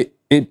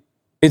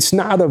 It's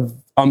not of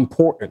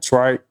importance,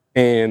 right?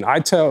 And I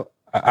tell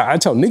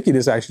Nikki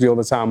this actually all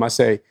the time. I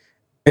say,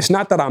 it's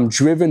not that I'm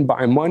driven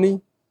by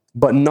money,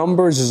 but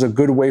numbers is a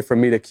good way for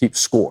me to keep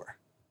score.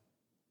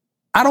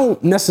 I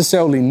don't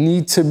necessarily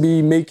need to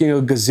be making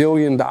a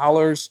gazillion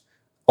dollars.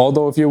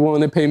 Although if you're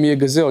willing to pay me a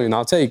gazillion,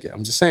 I'll take it.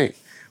 I'm just saying.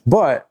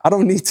 But I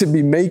don't need to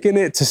be making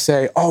it to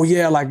say, oh,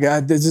 yeah, like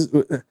this is.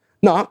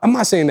 No, I'm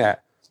not saying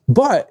that.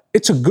 But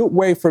it's a good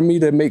way for me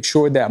to make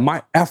sure that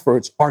my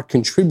efforts are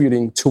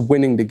contributing to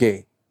winning the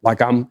game.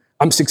 Like I'm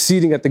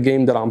succeeding at the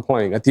game that I'm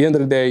playing. At the end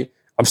of the day,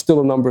 I'm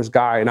still a numbers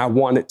guy and I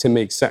want it to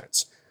make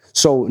sense.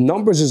 So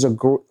numbers is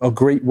a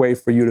great way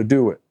for you to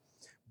do it.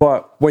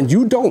 But when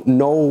you don't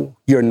know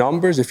your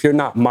numbers, if you're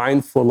not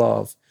mindful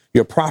of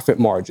your profit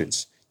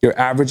margins, your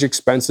average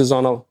expenses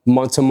on a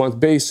month-to-month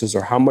basis,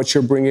 or how much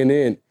you're bringing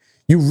in,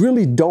 you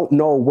really don't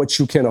know what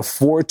you can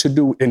afford to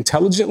do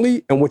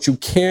intelligently and what you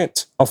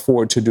can't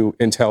afford to do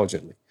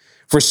intelligently.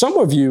 For some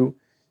of you,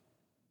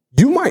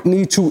 you might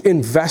need to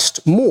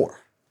invest more.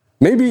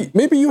 Maybe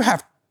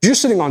you're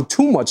sitting on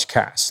too much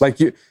cash. Like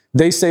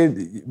they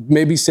say,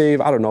 maybe save,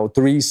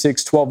 3,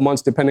 6, 12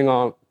 months, depending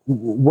on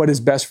what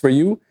is best for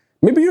you.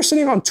 Maybe you're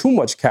sitting on too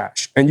much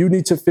cash and you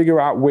need to figure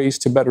out ways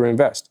to better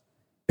invest.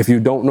 If you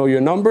don't know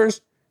your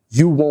numbers,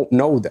 you won't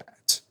know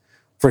that.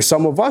 For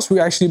some of us, we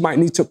actually might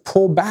need to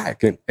pull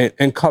back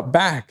and cut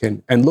back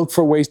and look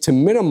for ways to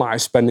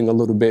minimize spending a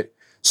little bit.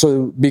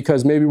 So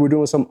because maybe we're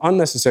doing some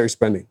unnecessary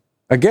spending.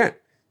 Again,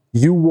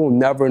 you will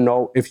never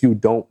know if you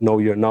don't know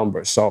your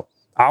numbers. So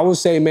I would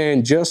say,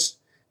 man, just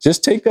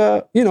take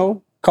a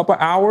couple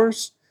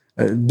hours,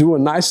 do a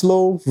nice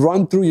little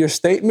run through your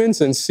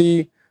statements and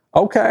see,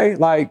 okay,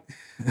 like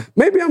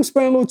maybe I'm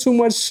spending a little too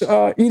much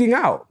eating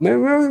out.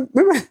 Maybe I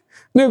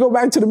need to go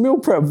back to the meal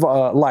prep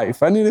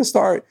life. I need to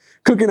start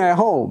cooking at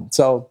home.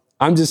 So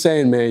I'm just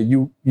saying, man,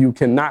 you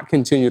cannot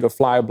continue to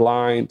fly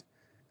blind,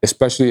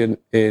 especially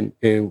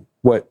in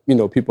what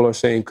people are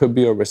saying could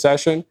be a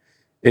recession.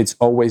 It's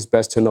always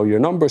best to know your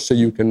numbers so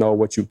you can know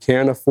what you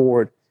can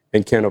afford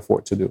and can't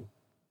afford to do.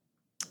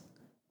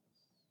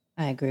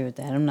 I agree with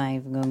that. I'm not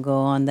even going to go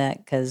on that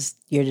because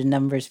you're the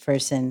numbers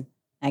person.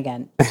 I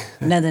got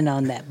nothing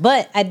on that.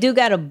 But I do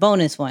got a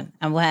bonus one.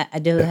 I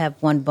do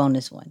have one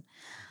bonus one.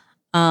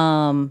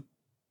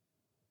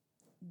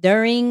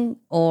 During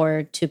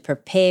or to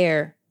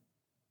prepare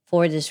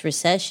for this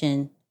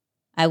recession,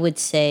 I would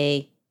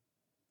say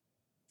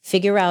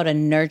figure out a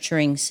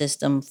nurturing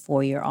system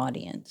for your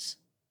audience.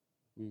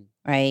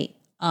 Right?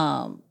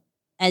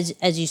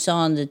 As you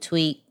saw in the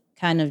tweet,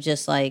 kind of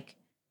just like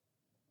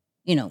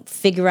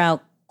figure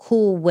out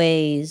cool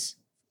ways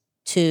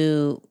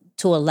to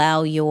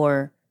allow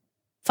your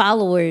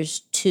followers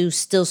to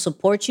still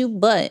support you.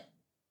 But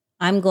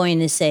I'm going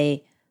to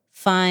say,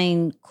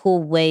 find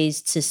cool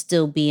ways to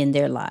still be in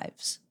their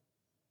lives,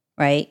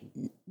 right?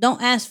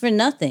 Don't ask for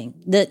nothing.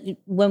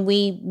 When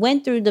we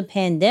went through the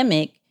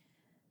pandemic,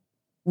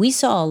 we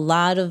saw a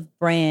lot of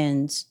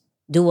brands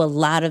do a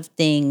lot of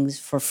things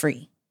for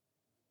free.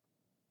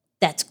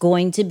 That's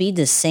going to be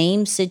the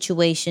same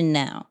situation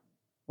now,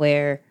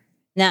 where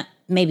not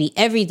maybe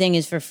everything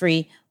is for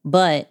free,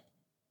 but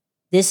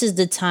this is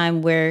the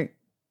time where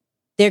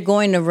they're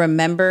going to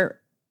remember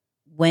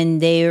when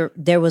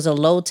there was a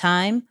low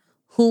time,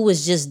 who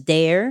was just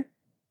there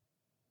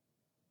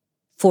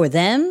for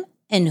them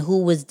and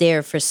who was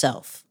there for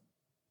self.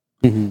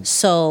 Mm-hmm.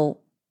 So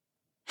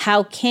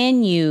how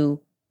can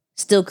you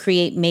still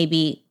create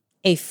maybe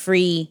a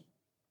free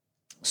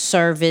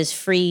service,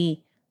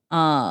 free,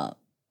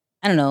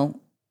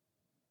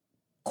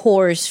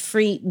 course,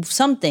 free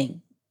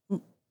something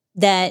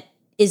that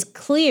is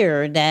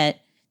clear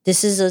that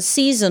this is a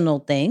seasonal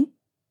thing,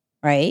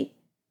 right?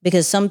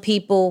 Because some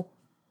people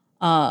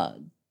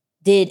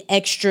did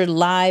extra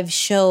live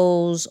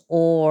shows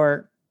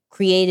or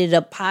created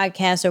a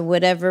podcast or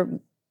whatever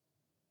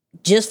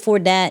just for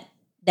that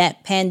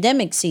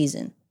pandemic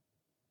season.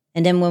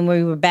 And then when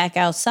we were back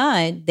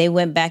outside, they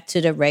went back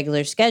to the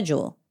regular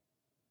schedule.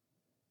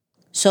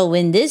 So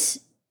in this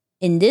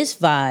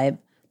vibe,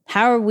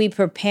 how are we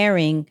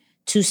preparing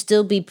to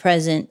still be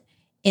present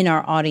in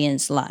our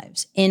audience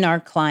lives, in our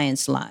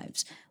clients'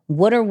 lives?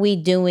 What are we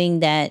doing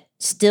that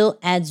still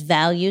adds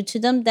value to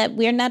them that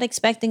we're not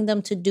expecting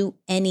them to do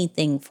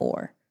anything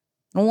for?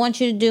 I don't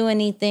want you to do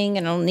anything.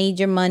 I don't need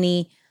your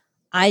money.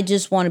 I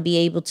just want to be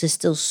able to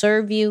still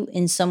serve you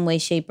in some way,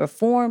 shape, or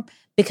form,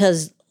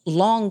 because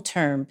long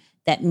term,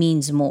 that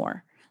means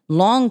more.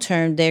 Long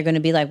term, they're going to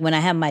be like, when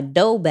I have my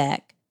dough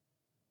back,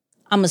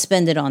 I'm going to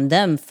spend it on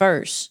them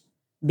first,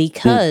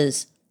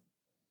 because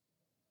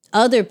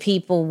other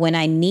people, when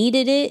I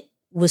needed it,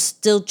 was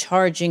still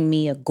charging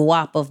me a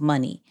guap of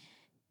money.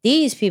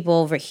 These people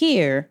over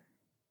here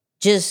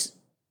just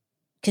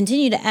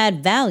continue to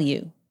add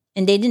value,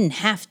 and they didn't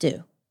have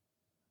to.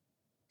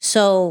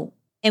 So,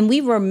 and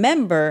we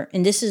remember,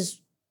 and this is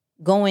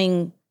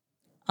going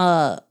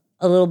a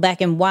little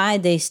back, and why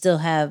they still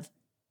have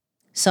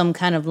some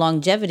kind of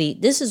longevity.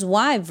 This is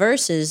why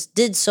Versus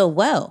did so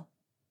well.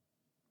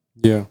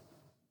 Yeah.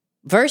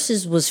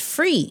 Versus was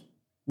free.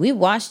 We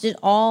watched it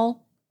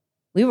all.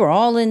 We were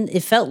all in,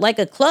 it felt like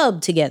a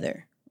club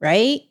together,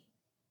 right?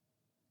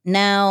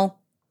 Now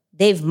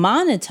they've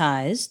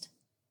monetized,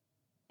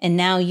 and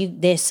now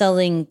they're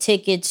selling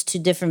tickets to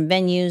different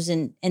venues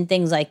and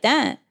things like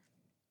that.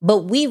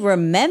 But we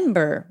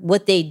remember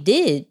what they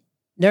did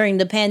during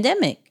the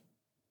pandemic.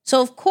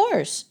 So of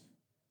course,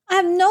 I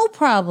have no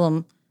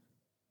problem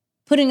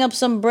putting up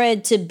some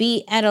bread to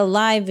be at a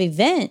live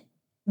event,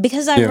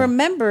 because I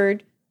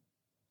remembered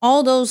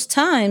all those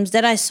times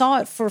that I saw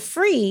it for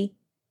free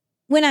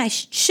when I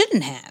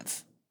shouldn't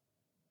have.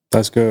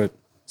 That's good.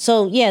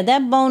 So yeah,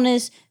 that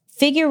bonus,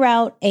 figure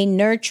out a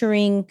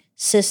nurturing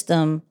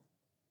system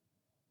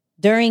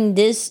during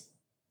this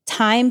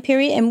time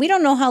period. And we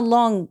don't know how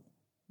long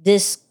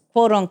this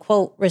quote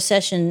unquote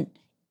recession,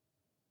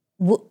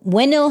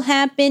 when it'll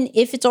happen,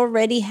 if it's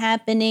already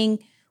happening,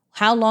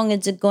 how long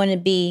is it going to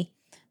be,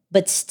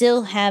 but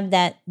still have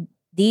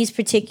these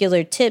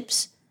particular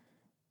tips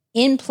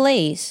in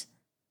place,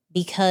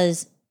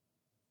 because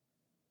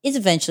it's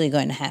eventually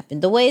going to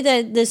happen. The way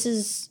that this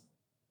is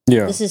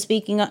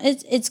speaking on,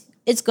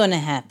 it's going to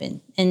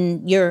happen.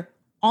 And your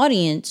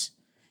audience,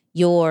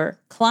 your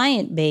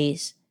client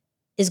base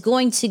is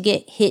going to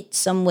get hit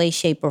some way,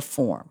 shape, or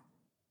form.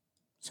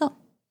 So.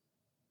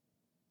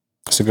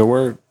 That's a good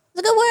word. It's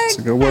a good word. It's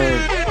a good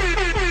word.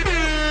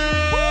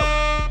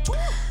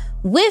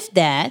 With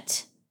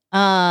that,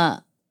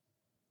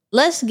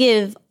 let's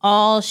give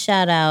all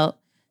shout out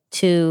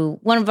to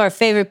one of our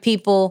favorite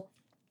people,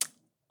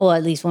 or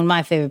at least one of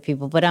my favorite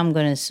people, but I'm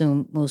going to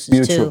assume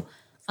Moose's too.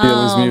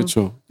 Feelings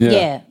mutual.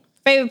 Yeah.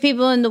 Favorite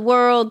people in the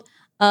world,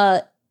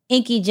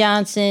 Inky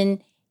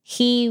Johnson.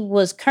 He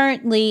was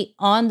currently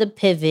on The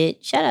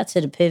Pivot. Shout out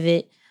to The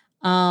Pivot.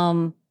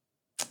 And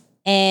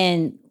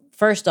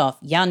first off,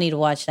 y'all need to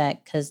watch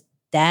that, because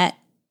that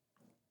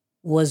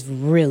was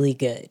really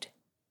good.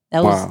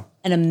 That was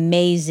an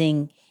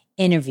amazing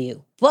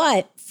interview.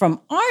 But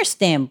from our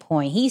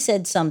standpoint, he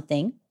said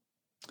something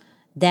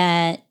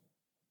that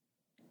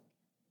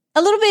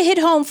a little bit hit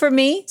home for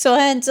me. So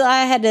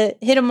I had to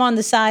hit him on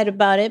the side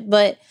about it.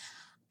 But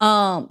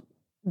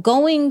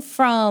going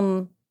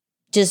from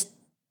just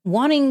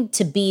wanting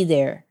to be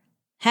there,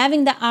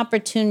 having the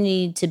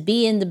opportunity to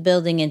be in the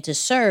building and to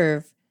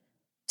serve,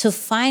 to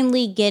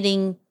finally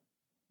getting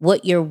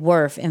what you're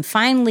worth and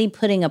finally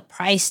putting a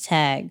price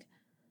tag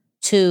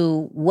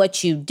to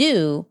what you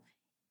do,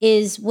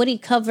 is what he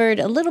covered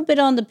a little bit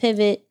on The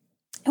Pivot.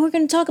 And we're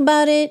going to talk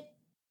about it.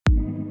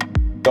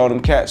 All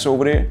them cats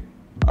over there?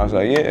 I was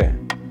like, yeah.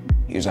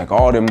 He was like,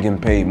 all them getting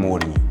paid more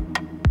than you.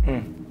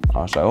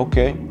 I was like,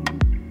 okay.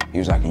 He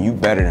was like, and you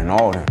better than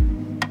all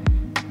them.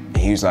 And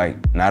he was like,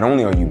 not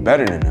only are you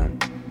better than them,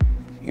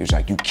 he was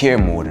like, you care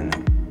more than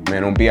them.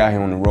 Man, don't be out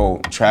here on the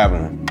road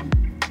traveling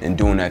and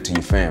doing that to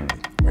your family.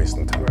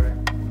 Wasting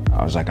time.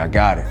 I was like, I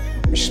got it,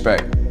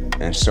 respect.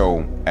 And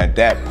so at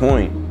that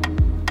point,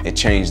 it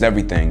changed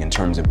everything in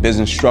terms of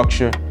business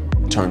structure,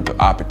 in terms of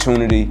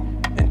opportunity,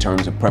 in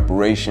terms of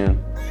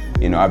preparation.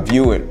 You know, I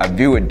view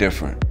it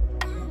different.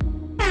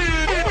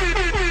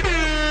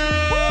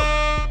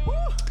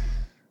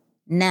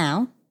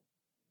 Now,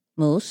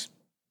 Moose,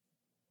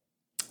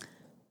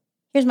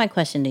 here's my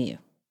question to you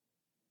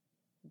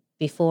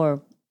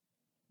before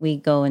we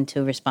go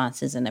into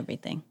responses and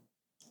everything.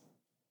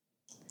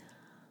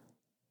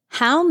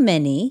 How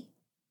many,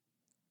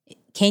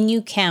 can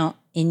you count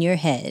in your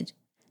head,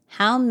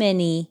 how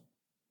many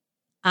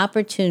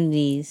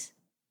opportunities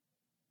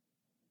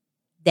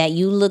that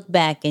you look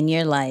back and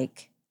you're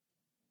like,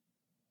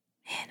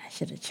 man, I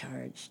should have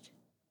charged.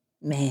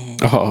 Man,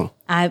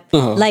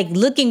 like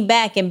looking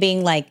back and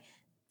being like,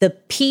 the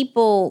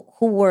people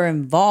who were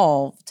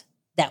involved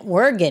that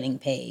were getting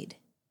paid,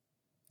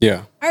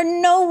 are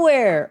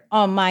nowhere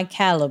on my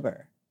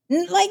caliber.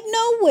 Like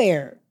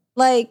nowhere.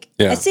 Like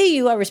I see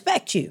you, I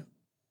respect you.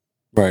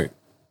 Right.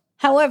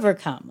 However,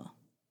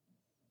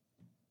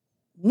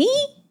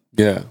 me?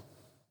 Yeah.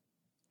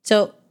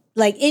 So,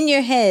 like in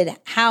your head,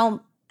 how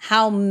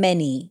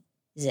many?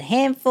 Is it a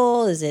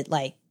handful? Is it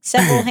like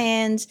several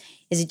hands?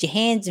 Is it your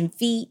hands and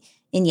feet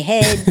in your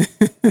head?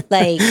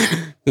 Like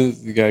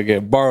you gotta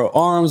get borrowed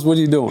arms. What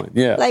are you doing?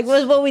 Yeah. Like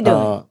what we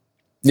doing?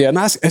 Yeah,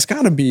 no, it's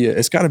gotta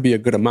be a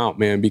good amount,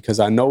 man, because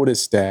I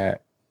noticed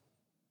that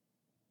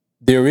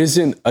there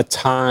isn't a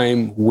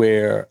time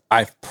where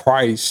I've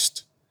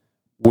priced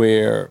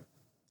where,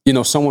 you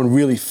know, someone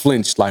really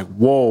flinched, like,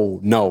 whoa,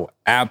 no,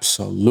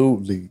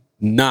 absolutely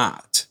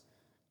not.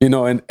 You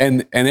know,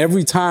 and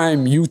every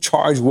time you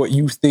charge what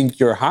you think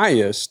your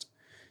highest,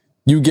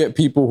 you get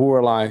people who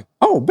are like,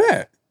 oh,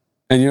 bet.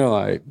 And you're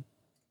like,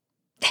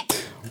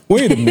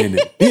 wait a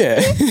minute. Yeah.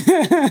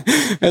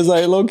 It's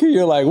like, low-key,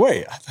 you're like,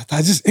 wait,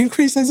 I just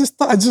increased. I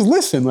just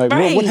listened. Like,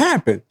 right. what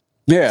happened?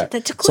 Yeah.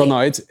 So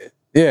no,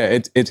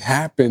 it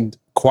happened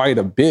quite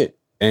a bit.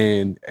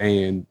 And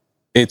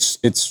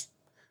it's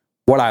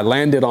what I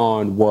landed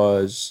on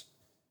was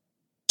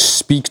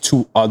speak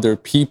to other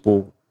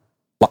people.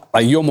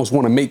 Like you almost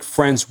want to make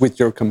friends with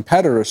your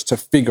competitors to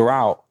figure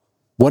out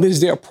what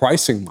is their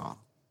pricing model.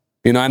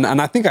 You know,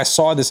 and I think I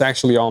saw this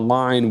actually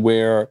online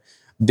where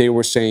they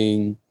were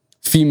saying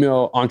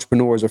female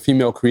entrepreneurs or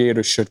female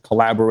creators should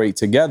collaborate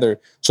together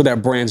so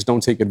that brands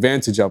don't take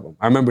advantage of them.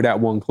 I remember that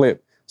one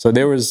clip. So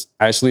there was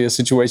actually a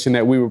situation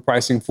that we were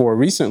pricing for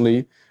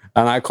recently,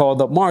 and I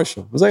called up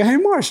Marshall. I was like, hey,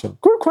 Marshall,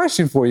 quick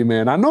question for you,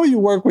 man. I know you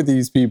work with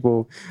these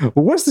people.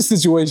 What's the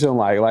situation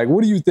like? Like,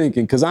 what are you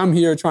thinking? Because I'm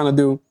here trying to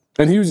do,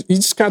 and he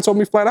just kind of told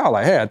me flat out,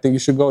 like, hey, I think you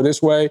should go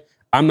this way.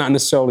 I'm not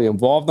necessarily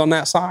involved on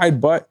that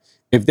side, but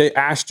if they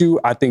asked you,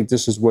 I think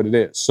this is what it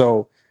is.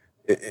 So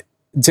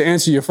to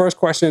answer your first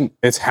question,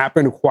 it's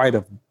happened quite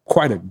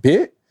a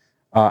bit.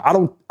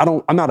 I'm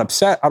not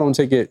upset. I don't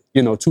take it,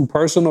 too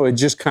personal. It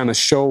just kind of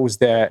shows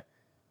that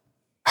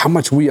how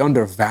much we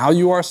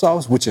undervalue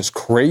ourselves, which is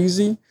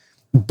crazy.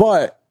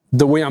 But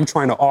the way I'm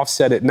trying to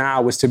offset it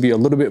now is to be a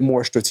little bit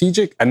more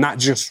strategic and not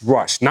just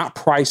rush, not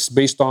price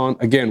based on,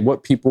 again,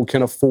 what people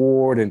can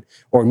afford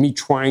or me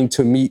trying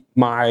to meet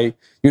my,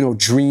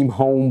 dream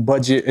home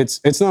budget.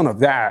 It's none of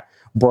that.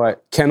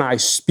 But can I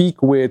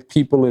speak with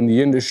people in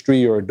the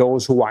industry or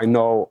those who I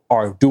know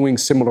are doing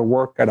similar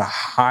work at a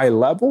high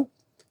level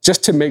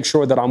just to make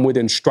sure that I'm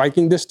within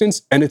striking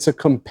distance and it's a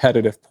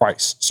competitive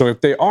price? So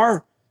if they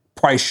are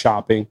price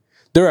shopping,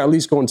 they're at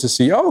least going to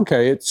see, oh,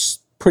 okay, it's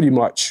pretty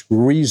much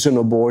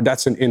reasonable.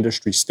 That's an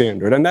industry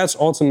standard. And that's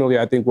ultimately,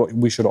 I think, what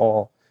we should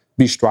all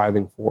be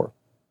striving for.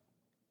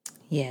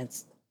 Yeah.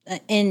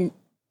 In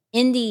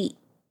the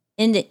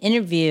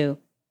interview,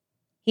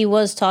 he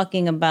was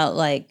talking about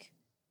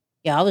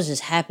I was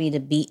just happy to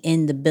be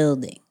in the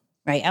building,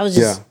 right? I was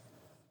just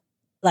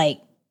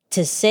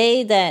to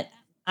say that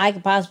I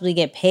could possibly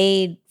get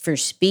paid for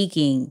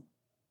speaking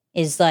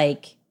is I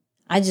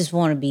just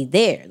want to be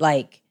there.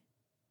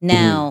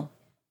 Now,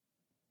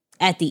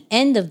 at the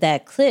end of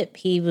that clip,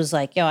 he was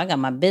like, yo, I got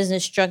my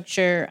business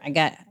structure. I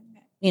got,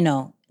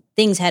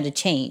 things had to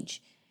change.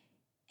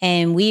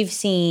 And we've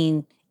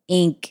seen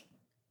Ink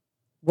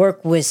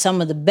work with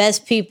some of the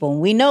best people.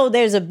 We know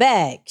there's a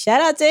bag.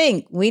 Shout out to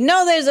Ink. We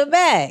know there's a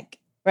bag,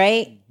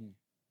 right? Mm-hmm.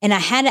 And I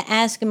had to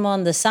ask him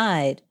on the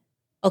side,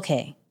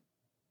 okay,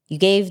 you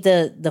gave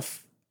the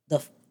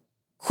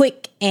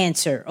quick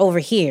answer over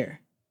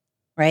here,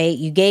 right?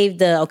 You gave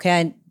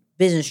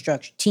business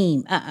structure,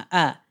 team,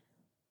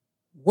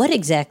 What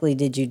exactly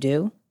did you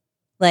do?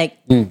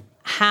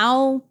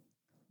 How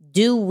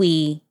do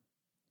we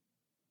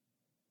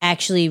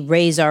actually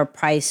raise our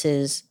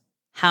prices?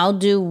 How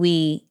do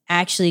we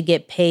actually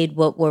get paid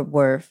what we're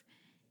worth?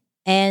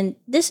 And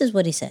this is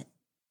what he said.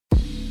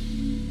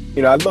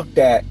 I looked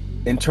at,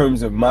 in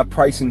terms of my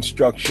pricing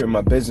structure,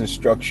 my business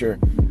structure,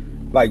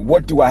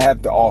 what do I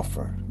have to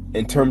offer?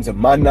 in terms of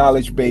my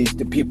knowledge base,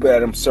 the people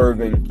that I'm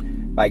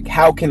serving, like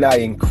how can I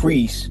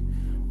increase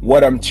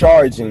what I'm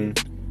charging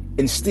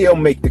and still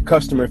make the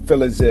customer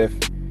feel as if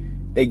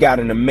they got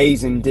an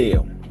amazing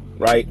deal,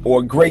 right? Or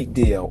a great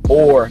deal,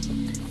 or,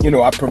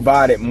 I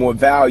provided more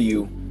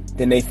value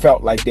than they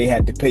felt like they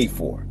had to pay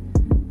for.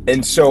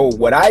 And so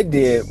what I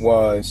did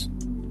was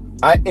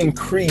I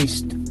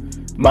increased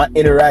my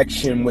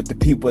interaction with the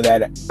people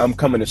that I'm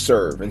coming to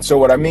serve. And so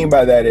what I mean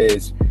by that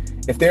is,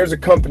 if there's a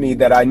company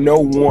that I know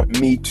want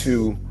me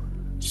to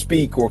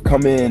speak or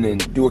come in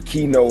and do a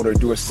keynote or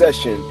do a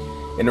session,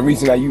 and the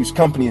reason I use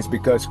company is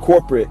because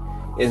corporate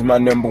is my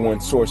number one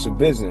source of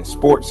business.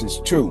 Sports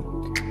is too.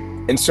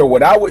 And so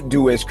what I would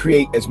do is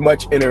create as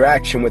much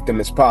interaction with them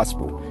as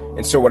possible.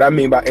 And so what I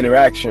mean by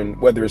interaction,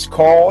 whether it's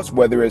calls,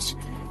 whether it's,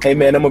 hey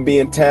man, I'm gonna be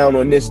in town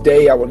on this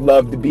day, I would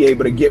love to be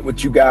able to get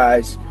with you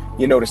guys,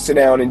 to sit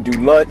down and do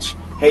lunch.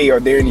 Hey, are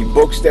there any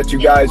books that you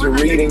guys are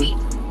reading,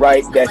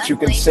 right, that you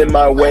can send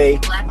my way?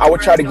 I would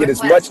try to get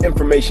as much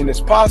information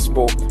as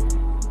possible,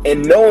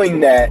 and knowing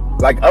that,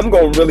 like, I'm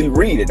gonna really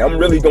read it, I'm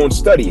really gonna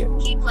study it,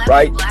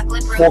 right?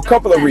 For a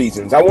couple of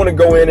reasons. I wanna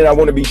go in and I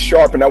wanna be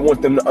sharp, and I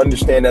want them to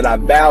understand that I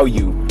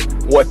value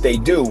what they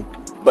do.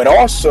 But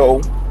also,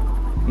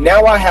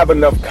 now I have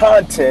enough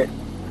content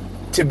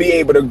to be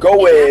able to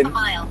go in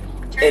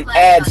and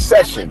add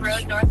sessions,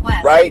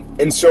 right?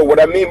 And so what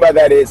I mean by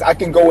that is I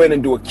can go in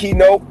and do a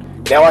keynote.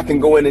 Now I can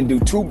go in and do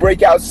 2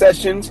 breakout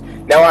sessions.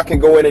 Now I can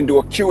go in and do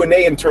a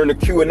Q&A and turn the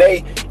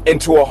Q&A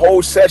into a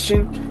whole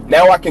session.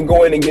 Now I can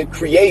go in and get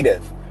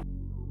creative.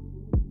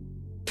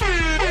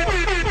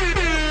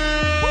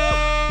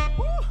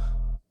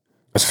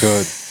 That's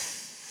good.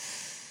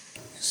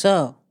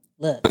 So,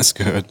 look. That's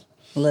good.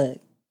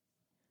 Look.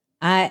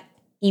 I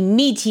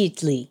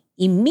immediately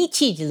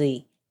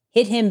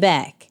hit him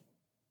back.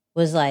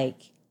 Was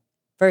like,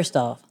 first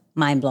off,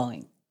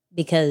 mind-blowing.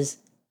 Because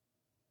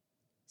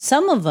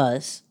some of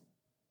us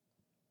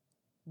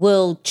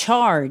will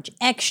charge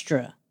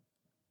extra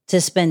to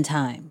spend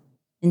time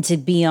and to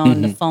be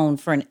on the phone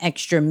for an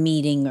extra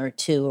meeting or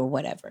 2 or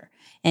whatever.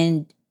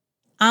 And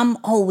I'm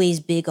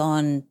always big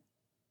on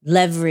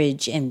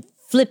leverage and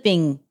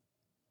flipping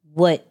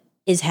what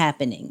is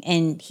happening.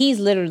 And he's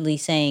literally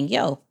saying,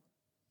 yo,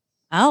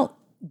 I'll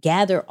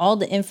gather all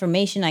the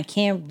information I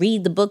can,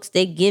 read the books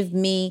they give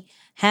me,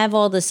 have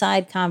all the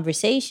side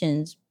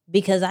conversations,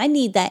 because I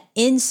need that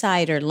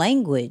insider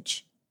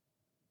language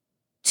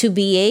to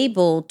be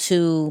able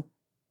to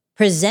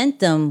present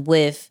them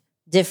with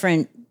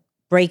different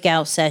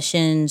breakout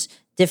sessions,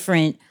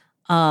 different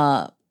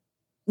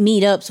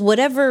meetups,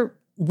 whatever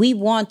we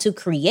want to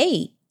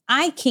create.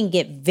 I can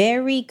get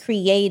very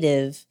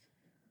creative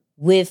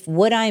with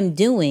what I'm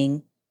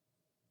doing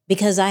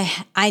because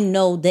I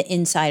know the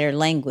insider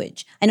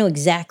language. I know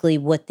exactly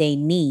what they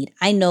need.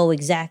 I know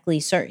exactly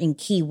certain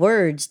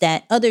keywords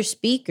that other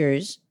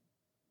speakers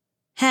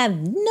have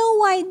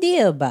no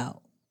idea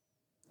about.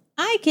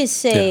 I could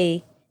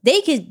say,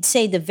 they could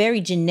say the very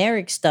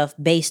generic stuff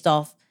based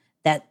off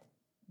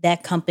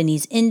that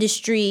company's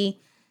industry,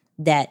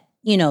 that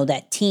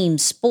team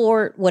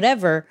sport,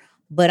 whatever.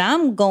 But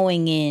I'm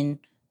going in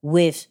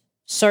with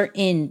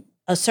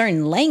a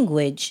certain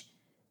language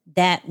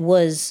that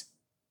was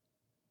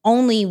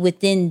only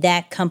within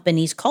that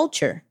company's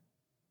culture.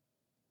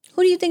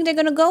 Who do you think they're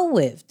going to go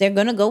with? They're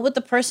going to go with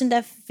the person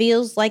that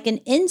feels like an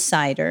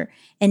insider.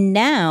 And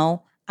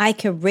now I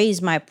can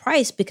raise my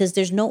price because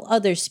there's no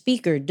other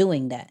speaker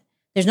doing that.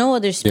 There's no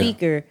other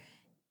speaker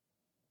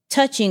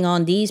touching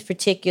on these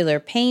particular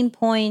pain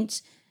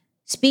points,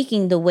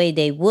 speaking the way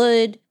they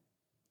would.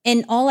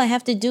 And all I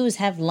have to do is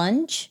have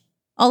lunch.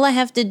 All I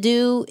have to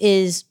do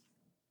is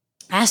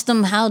ask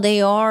them how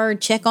they are,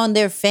 check on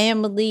their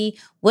family.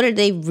 What are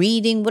they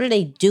reading? What are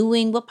they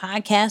doing? What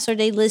podcasts are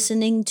they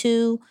listening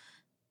to?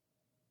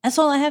 That's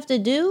all I have to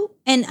do.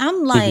 And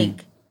I'm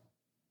like,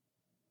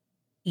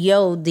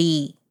 yo,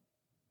 the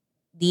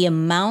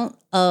amount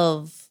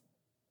of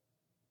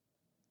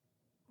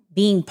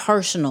being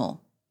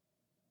personal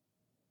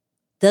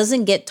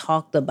doesn't get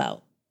talked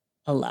about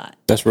a lot.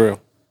 That's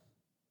real.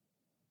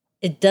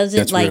 It doesn't,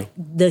 That's like real.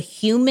 The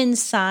human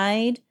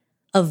side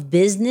of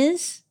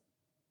business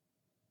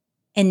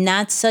and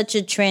not such a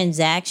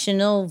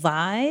transactional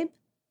vibe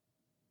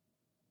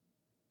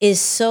is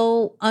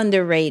so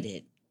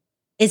underrated.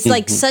 It's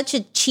like such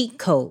a cheat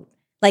code.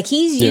 Like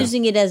he's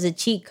using it as a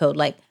cheat code.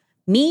 Like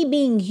me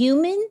being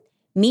human,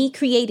 me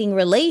creating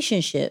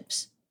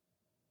relationships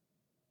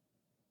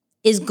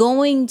is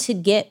going to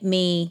get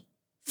me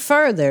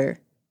further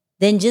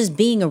than just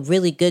being a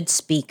really good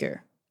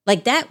speaker.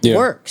 Like that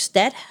works.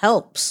 That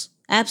helps.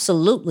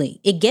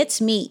 Absolutely. It gets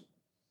me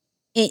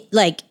in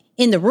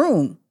the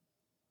room.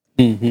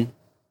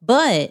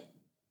 But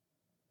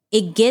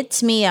it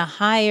gets me a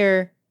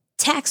higher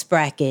tax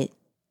bracket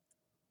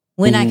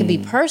when I can be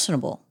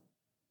personable.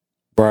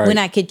 Right. When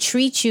I could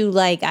treat you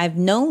like I've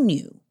known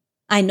you.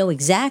 I know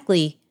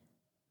exactly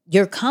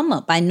your come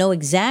up. I know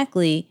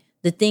exactly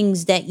the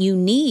things that you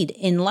need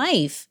in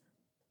life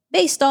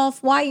based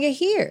off why you're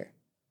here.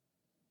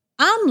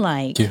 I'm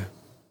like,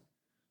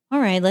 all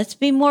right, let's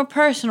be more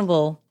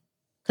personable.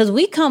 Because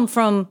we come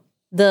from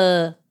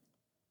the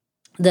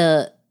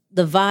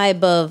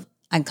vibe of,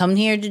 I come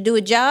here to do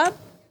a job.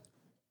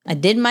 I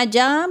did my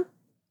job.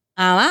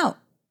 I'm out.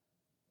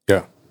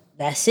 Yeah.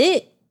 That's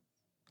it.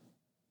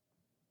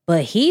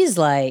 But he's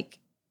like,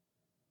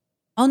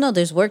 oh no,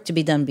 there's work to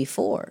be done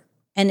before.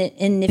 And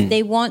if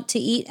they want to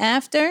eat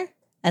after,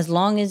 as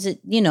long as it,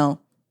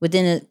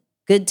 within a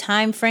good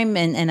time frame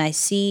and I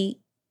see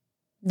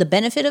the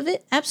benefit of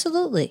it,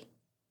 absolutely.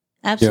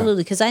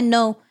 Absolutely. Because I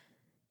know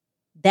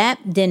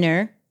that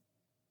dinner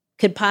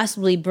could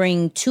possibly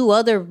bring 2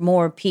 other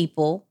more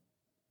people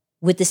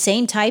with the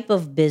same type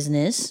of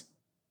business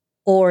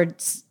or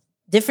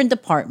different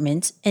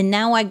departments. And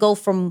now I go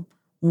from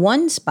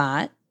one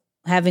spot,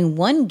 having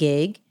one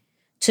gig,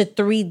 to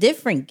 3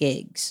 different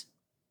gigs.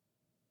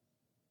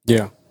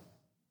 Yeah.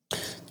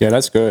 Yeah,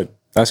 that's good.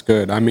 That's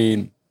good. I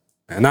mean,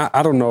 and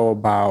I don't know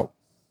about,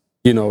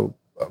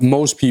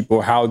 most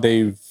people, how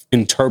they've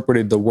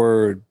interpreted the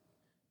word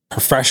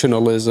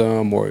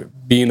professionalism or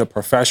being a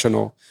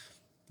professional,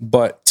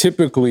 but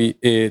typically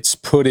it's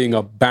putting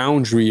a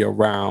boundary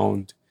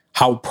around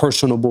how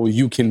personable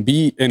you can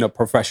be in a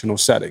professional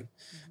setting.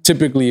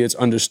 Typically, it's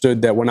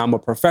understood that when I'm a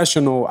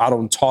professional, I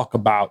don't talk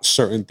about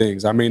certain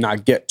things. I may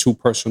not get too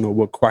personal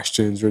with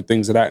questions or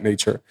things of that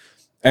nature.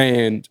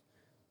 And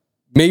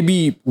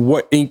maybe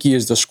what Inky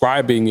is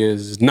describing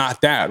is not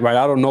that, right?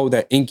 I don't know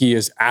that Inky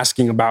is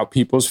asking about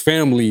people's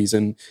families.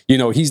 And,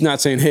 he's not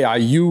saying, hey, I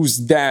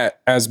use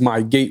that as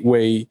my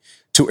gateway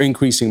to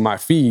increasing my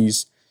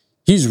fees.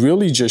 He's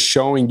really just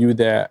showing you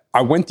that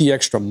I went the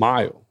extra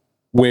mile,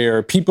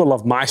 where people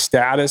of my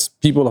status,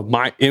 people of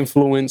my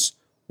influence,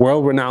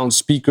 world-renowned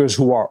speakers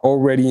who are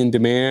already in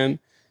demand,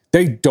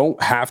 they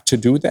don't have to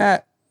do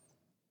that.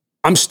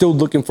 I'm still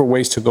looking for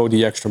ways to go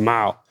the extra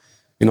mile.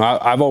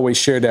 I've always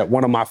shared that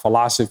one of my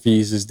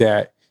philosophies is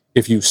that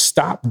if you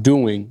stop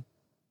doing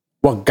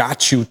what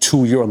got you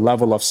to your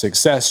level of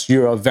success,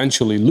 you'll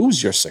eventually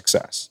lose your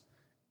success.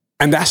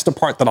 And that's the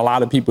part that a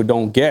lot of people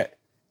don't get.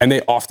 And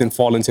they often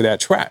fall into that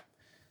trap.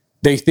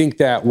 They think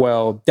that,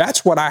 well,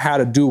 that's what I had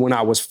to do when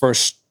I was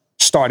first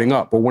starting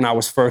up or when I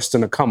was first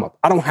in the come up.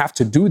 I don't have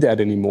to do that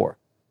anymore.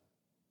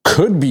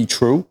 Could be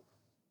true.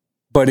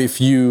 But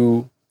if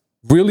you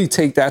really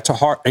take that to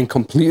heart and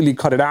completely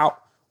cut it out,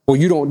 or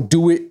you don't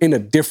do it in a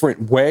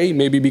different way,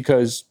 maybe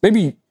because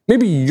maybe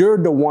you're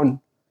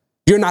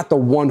not the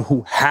one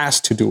who has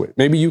to do it.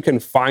 Maybe you can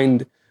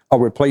find a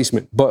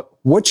replacement. But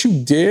what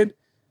you did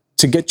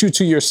to get you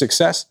to your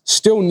success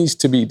still needs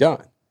to be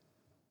done.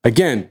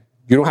 Again,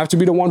 you don't have to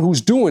be the one who's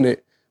doing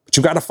it, but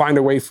you got to find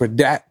a way for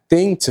that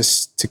thing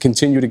to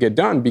continue to get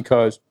done,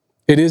 because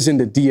it is in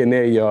the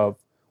DNA of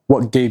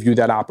what gave you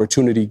that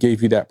opportunity,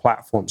 gave you that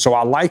platform. So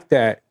I like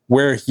that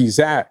where he's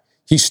at,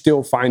 he's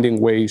still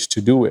finding ways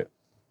to do it.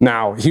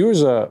 Now,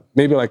 here's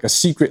maybe like a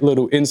secret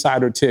little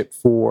insider tip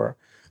for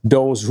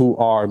those who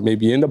are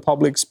maybe in the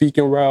public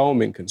speaking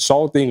realm and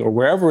consulting or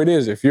wherever it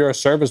is. If you're a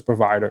service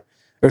provider,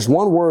 there's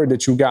one word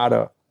that you got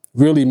to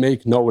really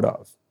make note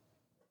of,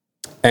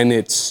 and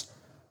it's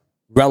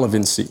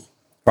relevancy,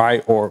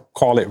 right? Or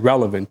call it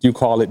relevant. You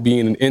call it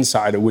being an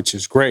insider, which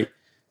is great.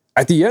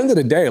 At the end of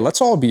the day, let's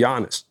all be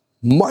honest.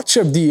 Much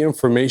of the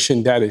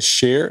information that is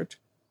shared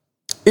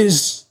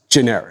is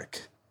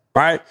generic,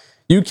 right?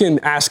 You can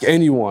ask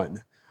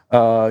anyone,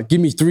 give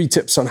me 3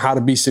 tips on how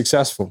to be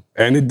successful.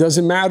 And it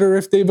doesn't matter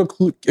if they've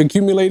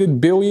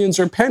accumulated billions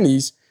or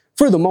pennies.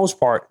 For the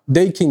most part,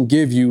 they can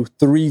give you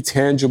 3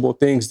 tangible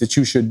things that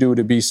you should do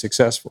to be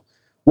successful.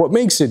 What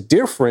makes it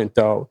different,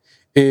 though,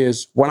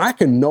 is when I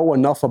can know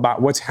enough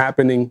about what's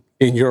happening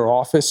in your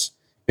office,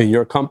 in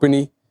your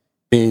company,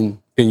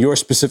 in your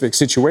specific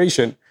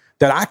situation,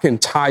 that I can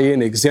tie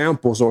in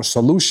examples or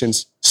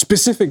solutions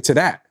specific to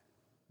that.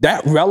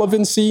 That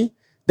relevancy,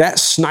 that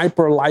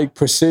sniper-like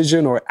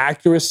precision or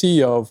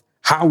accuracy of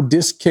how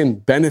this can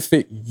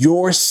benefit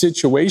your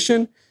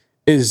situation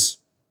is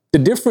the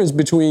difference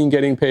between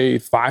getting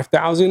paid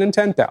 $5,000 and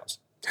 $10,000,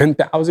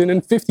 $10,000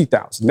 and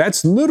 $50,000.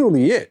 That's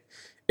literally it.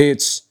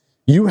 It's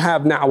you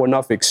have now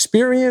enough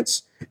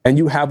experience and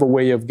you have a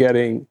way of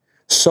getting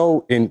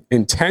so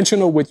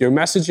intentional with your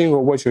messaging or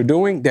what you're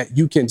doing that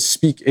you can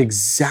speak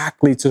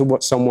exactly to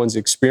what someone's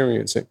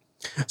experiencing.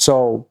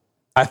 So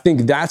I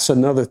think that's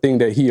another thing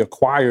that he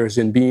acquires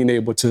in being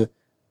able to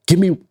give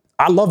me.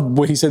 I love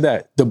what he said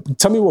that.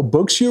 Tell me what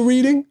books you're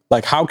reading.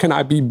 Like, how can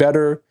I be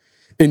better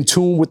in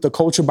tune with the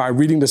culture by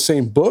reading the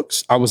same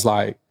books? I was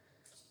like,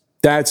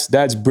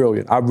 that's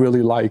brilliant. I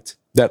really liked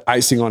that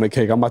icing on the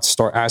cake. I'm about to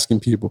start asking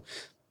people,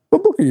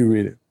 what book are you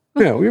reading?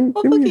 Yeah, what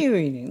book are you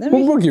reading? What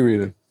book are you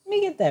reading? Let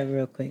me get that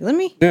real quick.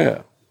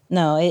 Yeah.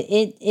 No,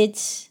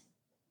 it's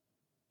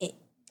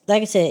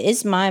like I said,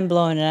 it's mind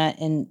blowing,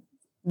 and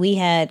we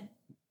had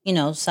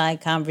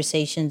side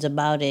conversations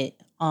about it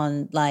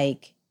on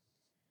like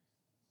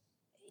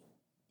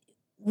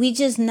we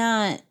just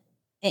not,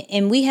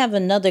 and we have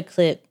another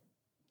clip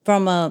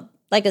from a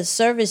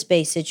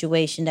service-based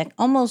situation that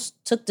almost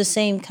took the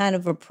same kind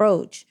of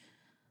approach,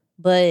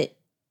 but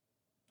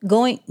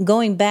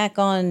going back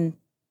on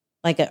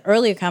like an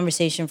earlier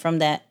conversation from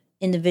that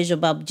individual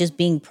about just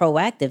being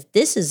proactive.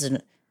 This is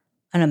an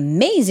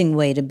amazing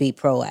way to be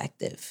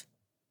proactive.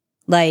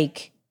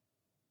 Like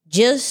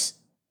just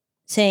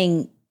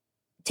saying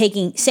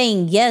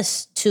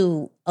yes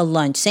to a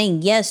lunch,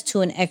 saying yes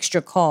to an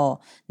extra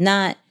call,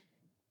 not,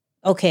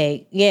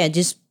 okay, yeah,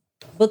 just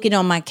book it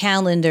on my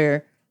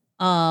calendar.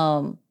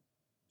 And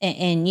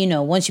you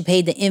know, once you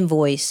pay the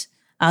invoice,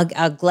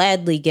 I'll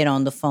gladly get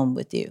on the phone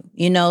with you.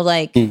 You know,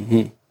 like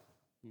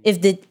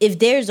if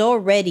there's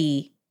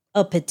already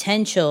a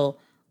potential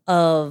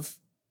of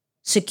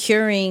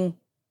securing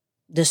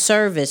the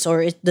service,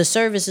 or if the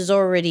service is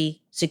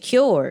already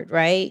secured,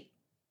 right?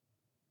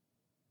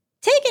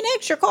 Take an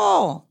extra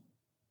call.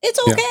 It's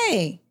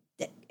okay.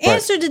 Yeah.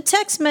 Answer the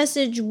text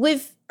message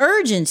with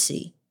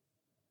urgency.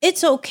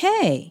 It's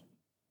okay.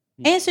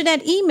 Answer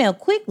that email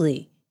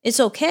quickly. It's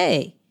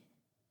okay.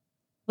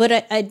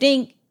 But I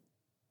think,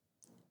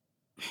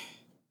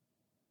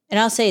 and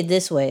I'll say it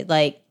this way,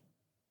 like,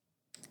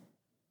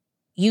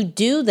 you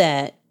do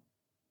that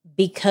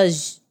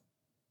because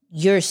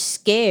you're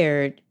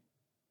scared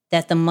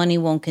that the money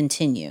won't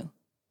continue.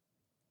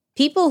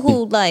 People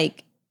who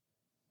like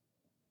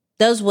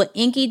does what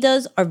Inky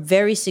does are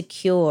very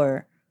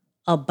secure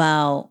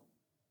about,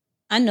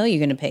 I know you're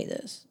going to pay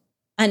this.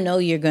 I know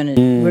we're going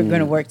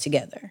to work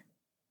together.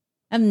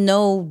 I have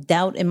no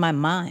doubt in my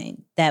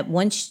mind that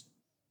once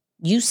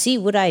you see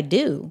what I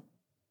do,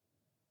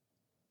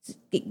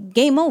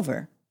 game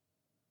over.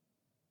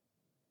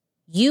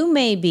 You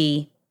may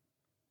be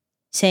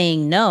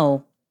saying,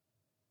 no,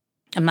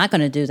 I'm not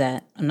going to do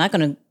that. I'm not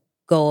going to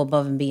go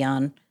above and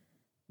beyond,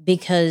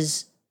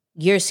 because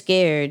you're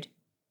scared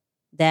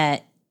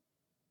that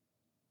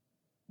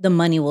the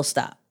money will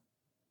stop.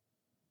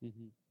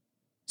 Mm-hmm.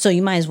 So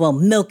you might as well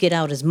milk it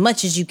out as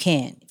much as you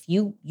can. If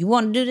you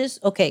want to do this,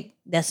 okay,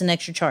 that's an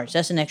extra charge.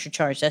 That's an extra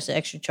charge. That's an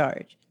extra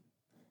charge.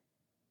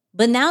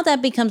 But now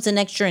that becomes an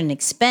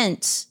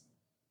expense.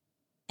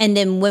 And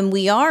then when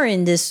we are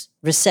in this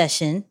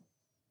recession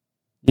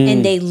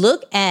and they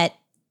look at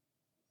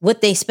what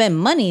they spend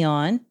money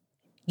on,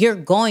 you're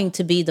going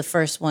to be the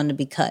first one to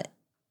be cut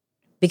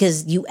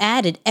because you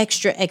added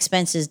extra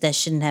expenses that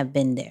shouldn't have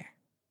been there.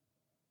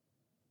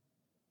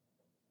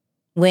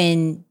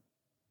 When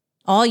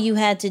all you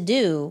had to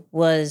do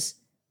was,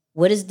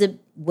 what is the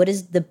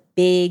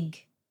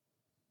big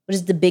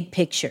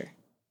picture?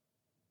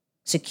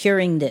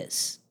 Securing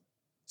this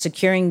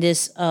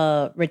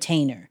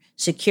retainer,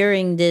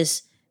 securing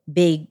this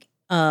big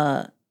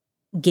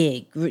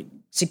gig,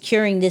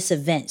 securing this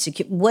event,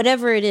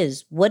 whatever it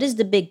is. What is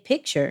the big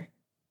picture?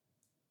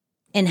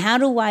 And how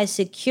do I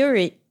secure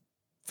it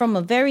from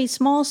a very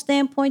small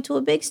standpoint to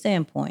a big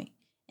standpoint?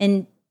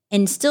 And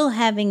still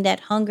having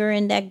that hunger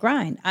and that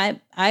grind. I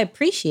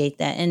appreciate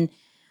that. And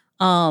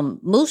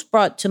Moose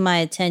brought to my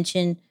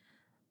attention,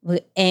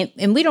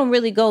 and we don't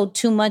really go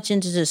too much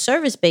into the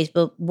service base,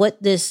 but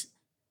what this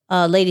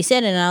lady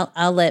said, and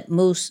I'll let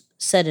Moose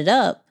set it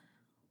up,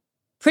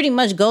 pretty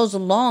much goes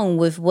along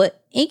with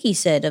what Inky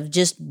said of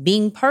just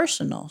being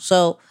personal.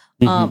 So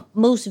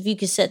Moose, if you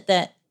could set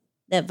that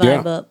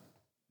vibe up.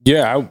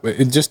 Yeah,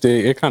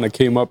 it kind of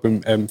came up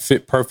and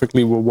fit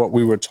perfectly with what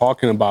we were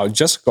talking about.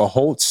 Jessica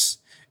Holtz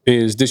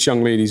is this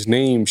young lady's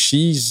name.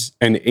 She's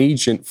an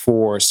agent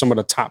for some of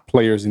the top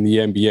players in the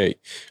NBA.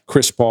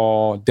 Chris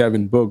Paul,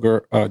 Devin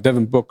Booker,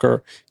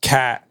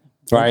 Kat,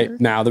 right?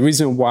 Booker. Now, the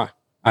reason why,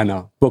 I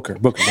know, Booker.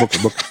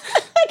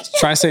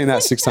 Try saying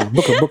that 6 times.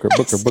 Booker.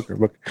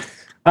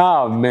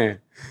 Oh, man.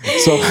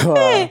 So,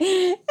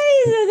 he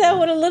said that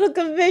with a little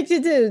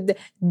conviction, too.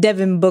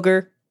 Devin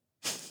Booker.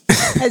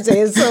 I say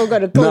it's so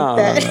going to clip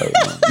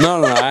that.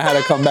 No. I had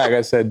to come back.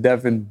 I said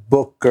Devin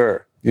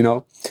Booker. You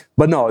know,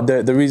 but no,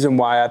 the reason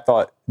why I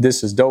thought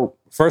this is dope,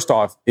 first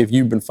off, if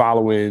you've been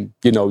following,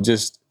 you know,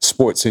 just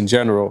sports in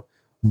general,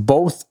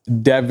 both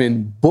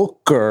Devin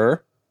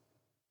Booker,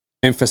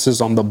 emphasis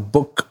on the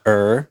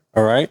Booker,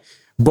 all right,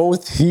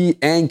 both he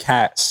and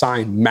Kat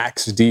signed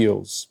max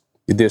deals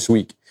this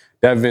week.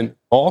 Devin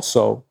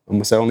also, I'm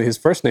going to say only his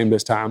first name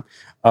this time,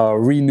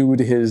 renewed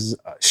his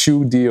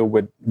shoe deal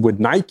with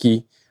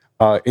Nike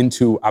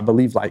into, I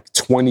believe, like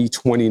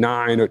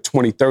 2029 or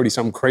 2030,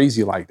 something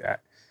crazy like that.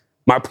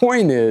 My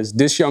point is,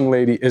 this young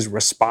lady is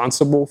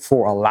responsible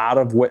for a lot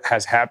of what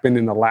has happened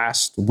in the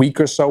last week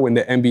or so in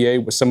the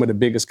NBA with some of the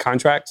biggest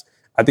contracts.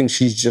 I think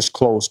she's just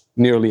closed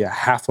nearly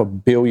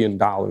 $500 million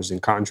in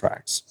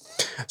contracts.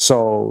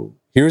 So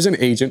here's an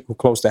agent who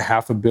closed to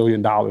 $500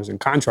 million in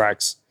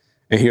contracts,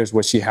 and here's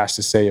what she has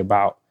to say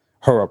about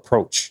her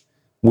approach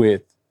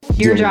with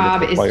your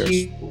job is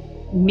to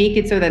make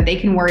it so that they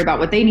can worry about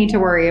what they need to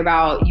worry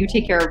about. You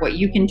take care of what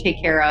you can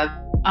take care of.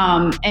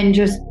 And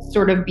just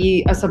sort of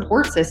be a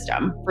support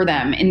system for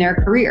them in their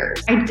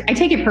careers. I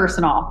take it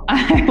personal,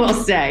 I will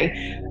say.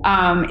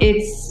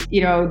 It's,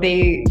 you know,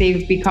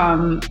 they've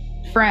become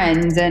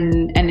friends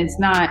and it's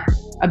not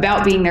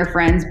about being their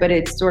friends, but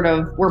it's sort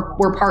of,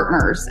 we're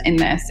partners in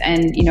this.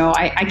 And, you know,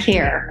 I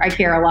care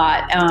a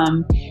lot.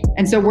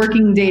 And so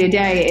working day to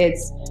day,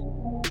 it's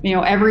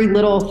every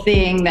little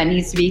thing that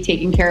needs to be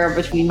taken care of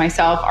between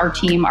myself, our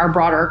team, our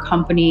broader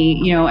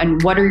company,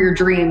 and what are your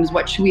dreams?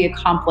 What should we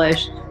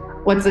accomplish?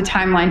 What's the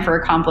timeline for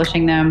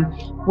accomplishing them?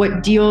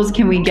 What deals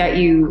can we get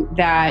you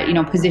that,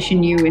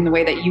 position you in the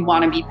way that you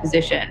want to be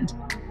positioned?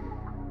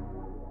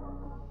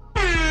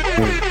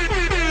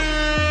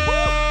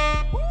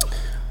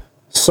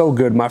 So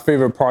good. My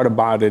favorite part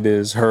about it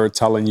is her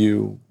telling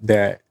you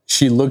that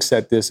she looks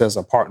at this as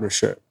a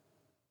partnership.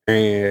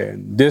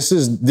 And this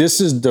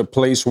is the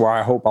place where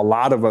I hope a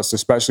lot of us,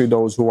 especially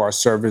those who are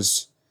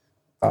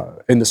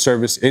in the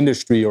service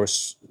industry, or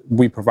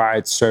we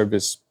provide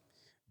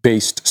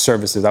service-based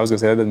services. I was going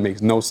to say that doesn't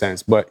make no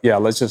sense, but yeah,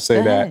 let's just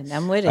say that.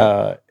 I'm with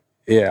it.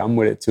 Yeah, I'm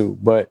with it too.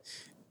 But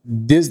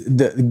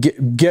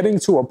getting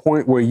to a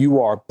point where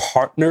you are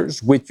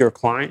partners with your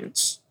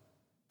clients,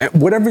 and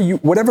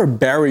whatever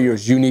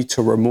barriers you need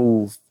to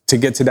remove to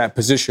get to that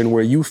position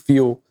where you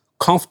feel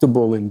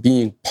comfortable in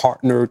being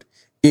partnered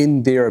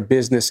in their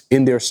business,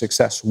 in their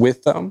success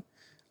with them,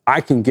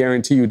 I can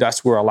guarantee you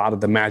that's where a lot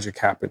of the magic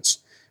happens.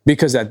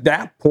 Because at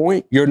that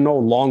point, you're no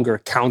longer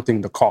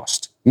counting the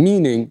cost,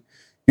 meaning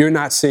you're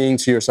not saying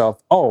to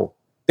yourself, oh,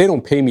 they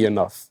don't pay me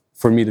enough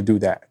for me to do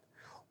that,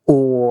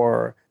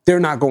 or they're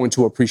not going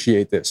to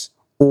appreciate this,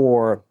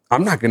 or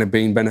I'm not going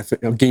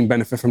to gain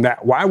benefit from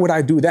that. Why would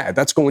I do that?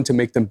 That's going to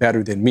make them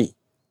better than me.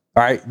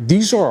 All right.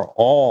 These are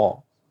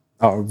all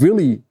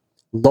really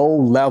low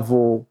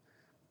level.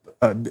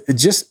 I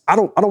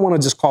don't want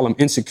to just call them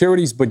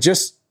insecurities, but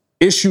just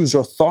issues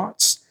or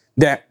thoughts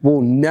that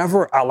will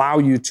never allow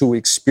you to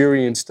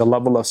experience the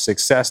level of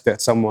success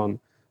that someone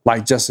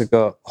like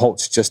Jessica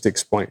Holtz just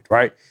explained,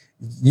 right?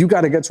 You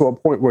got to get to a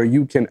point where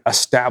you can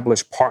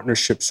establish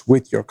partnerships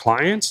with your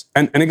clients.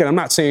 And again, I'm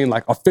not saying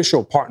like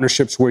official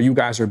partnerships where you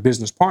guys are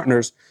business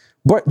partners,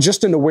 but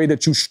just in the way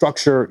that you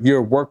structure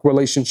your work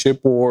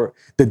relationship or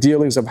the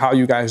dealings of how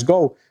you guys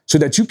go, so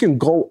that you can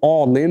go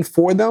all in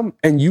for them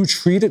and you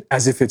treat it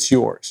as if it's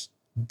yours.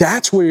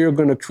 That's where you're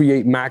going to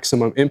create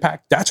maximum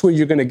impact. That's where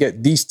you're going to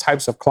get these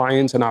types of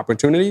clients and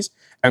opportunities,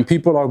 and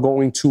people are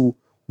going to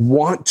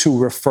want to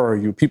refer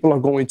you. People are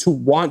going to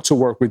want to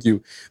work with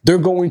you. They're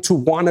going to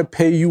want to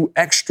pay you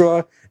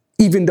extra,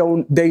 even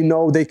though they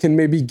know they can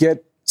maybe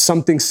get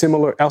something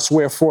similar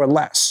elsewhere for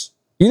less.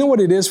 You know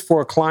what it is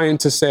for a client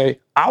to say,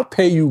 I'll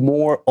pay you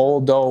more,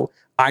 although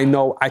I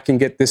know I can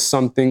get this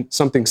something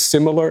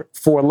similar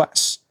for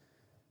less.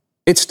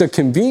 It's the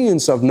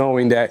convenience of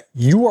knowing that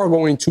you are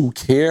going to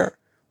care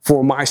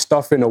for my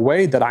stuff in a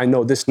way that I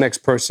know this next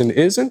person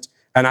isn't,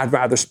 and I'd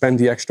rather spend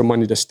the extra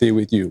money to stay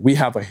with you. We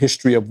have a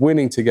history of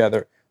winning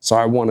together, so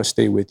I want to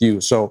stay with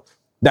you. So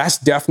that's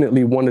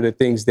definitely one of the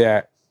things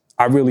that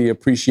I really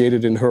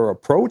appreciated in her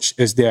approach,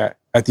 is that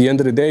at the end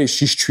of the day,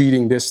 she's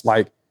treating this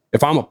like,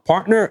 if I'm a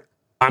partner,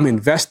 I'm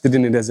invested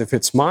in it as if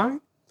it's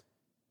mine.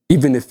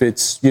 Even if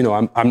it's,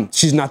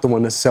 she's not the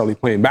one necessarily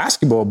playing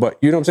basketball, but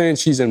you know what I'm saying?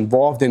 She's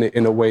involved in it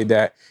in a way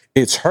that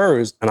it's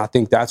hers. And I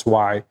think that's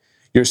why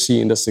you're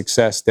seeing the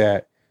success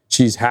that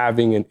she's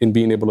having in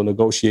being able to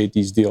negotiate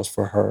these deals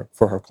for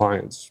her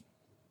clients.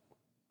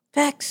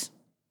 Facts.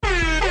 I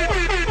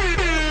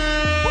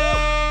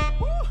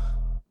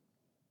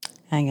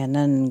ain't got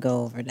nothing to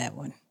go over that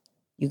one.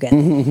 You got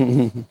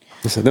it.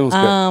 So that was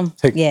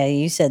good. Yeah,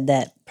 you said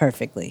that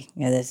perfectly.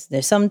 Yeah,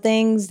 there's some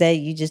things that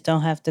you just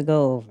don't have to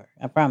go over.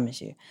 I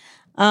promise you.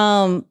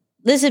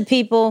 Listen,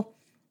 people,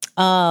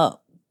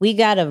 we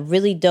got a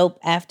really dope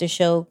after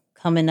show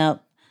coming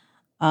up.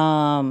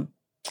 I'm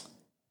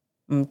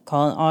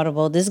calling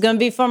audible. This is gonna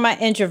be for my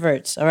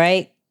introverts. All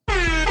right,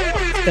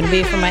 it's gonna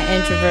be for my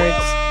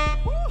introverts.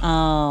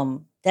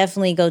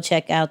 Definitely go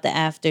check out the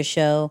after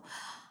show.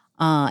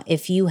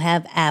 If you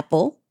have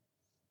Apple,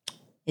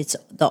 it's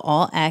the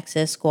All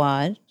Access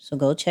Squad. So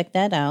go check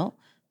that out.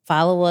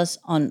 Follow us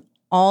on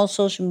all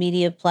social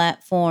media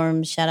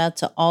platforms. Shout out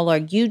to all our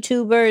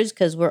YouTubers,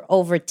 because we're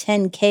over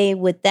 10K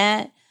with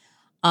that.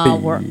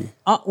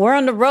 We're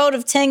on the road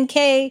of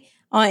 10K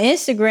on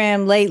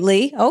Instagram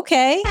lately.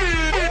 Okay.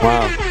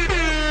 Wow.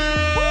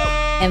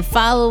 And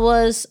follow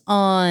us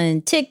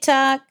on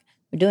TikTok.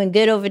 We're doing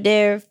good over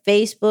there.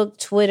 Facebook,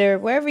 Twitter,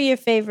 wherever your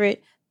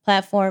favorite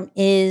platform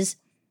is.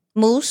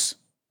 Moose,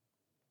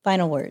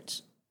 final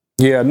words.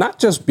 Yeah, not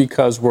just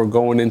because we're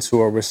going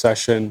into a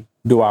recession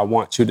do I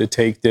want you to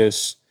take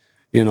this,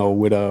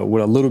 with a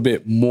little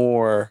bit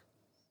more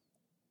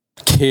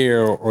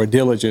care or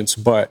diligence,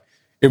 but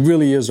it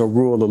really is a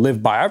rule to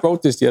live by. I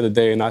wrote this the other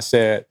day and I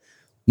said,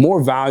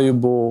 more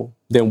valuable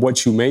than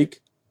what you make,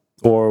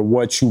 or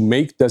what you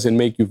make doesn't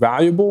make you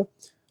valuable,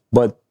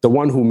 but the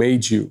one who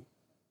made you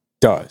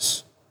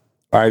does.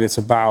 Right? It's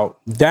about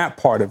that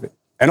part of it.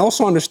 And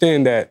also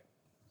understand that,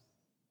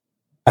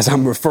 as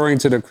I'm referring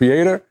to the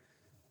creator,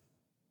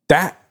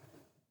 that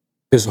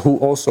is who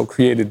also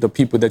created the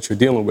people that you're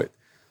dealing with.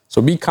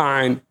 So be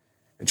kind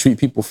and treat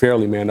people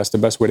fairly, man. That's the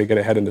best way to get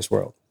ahead in this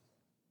world.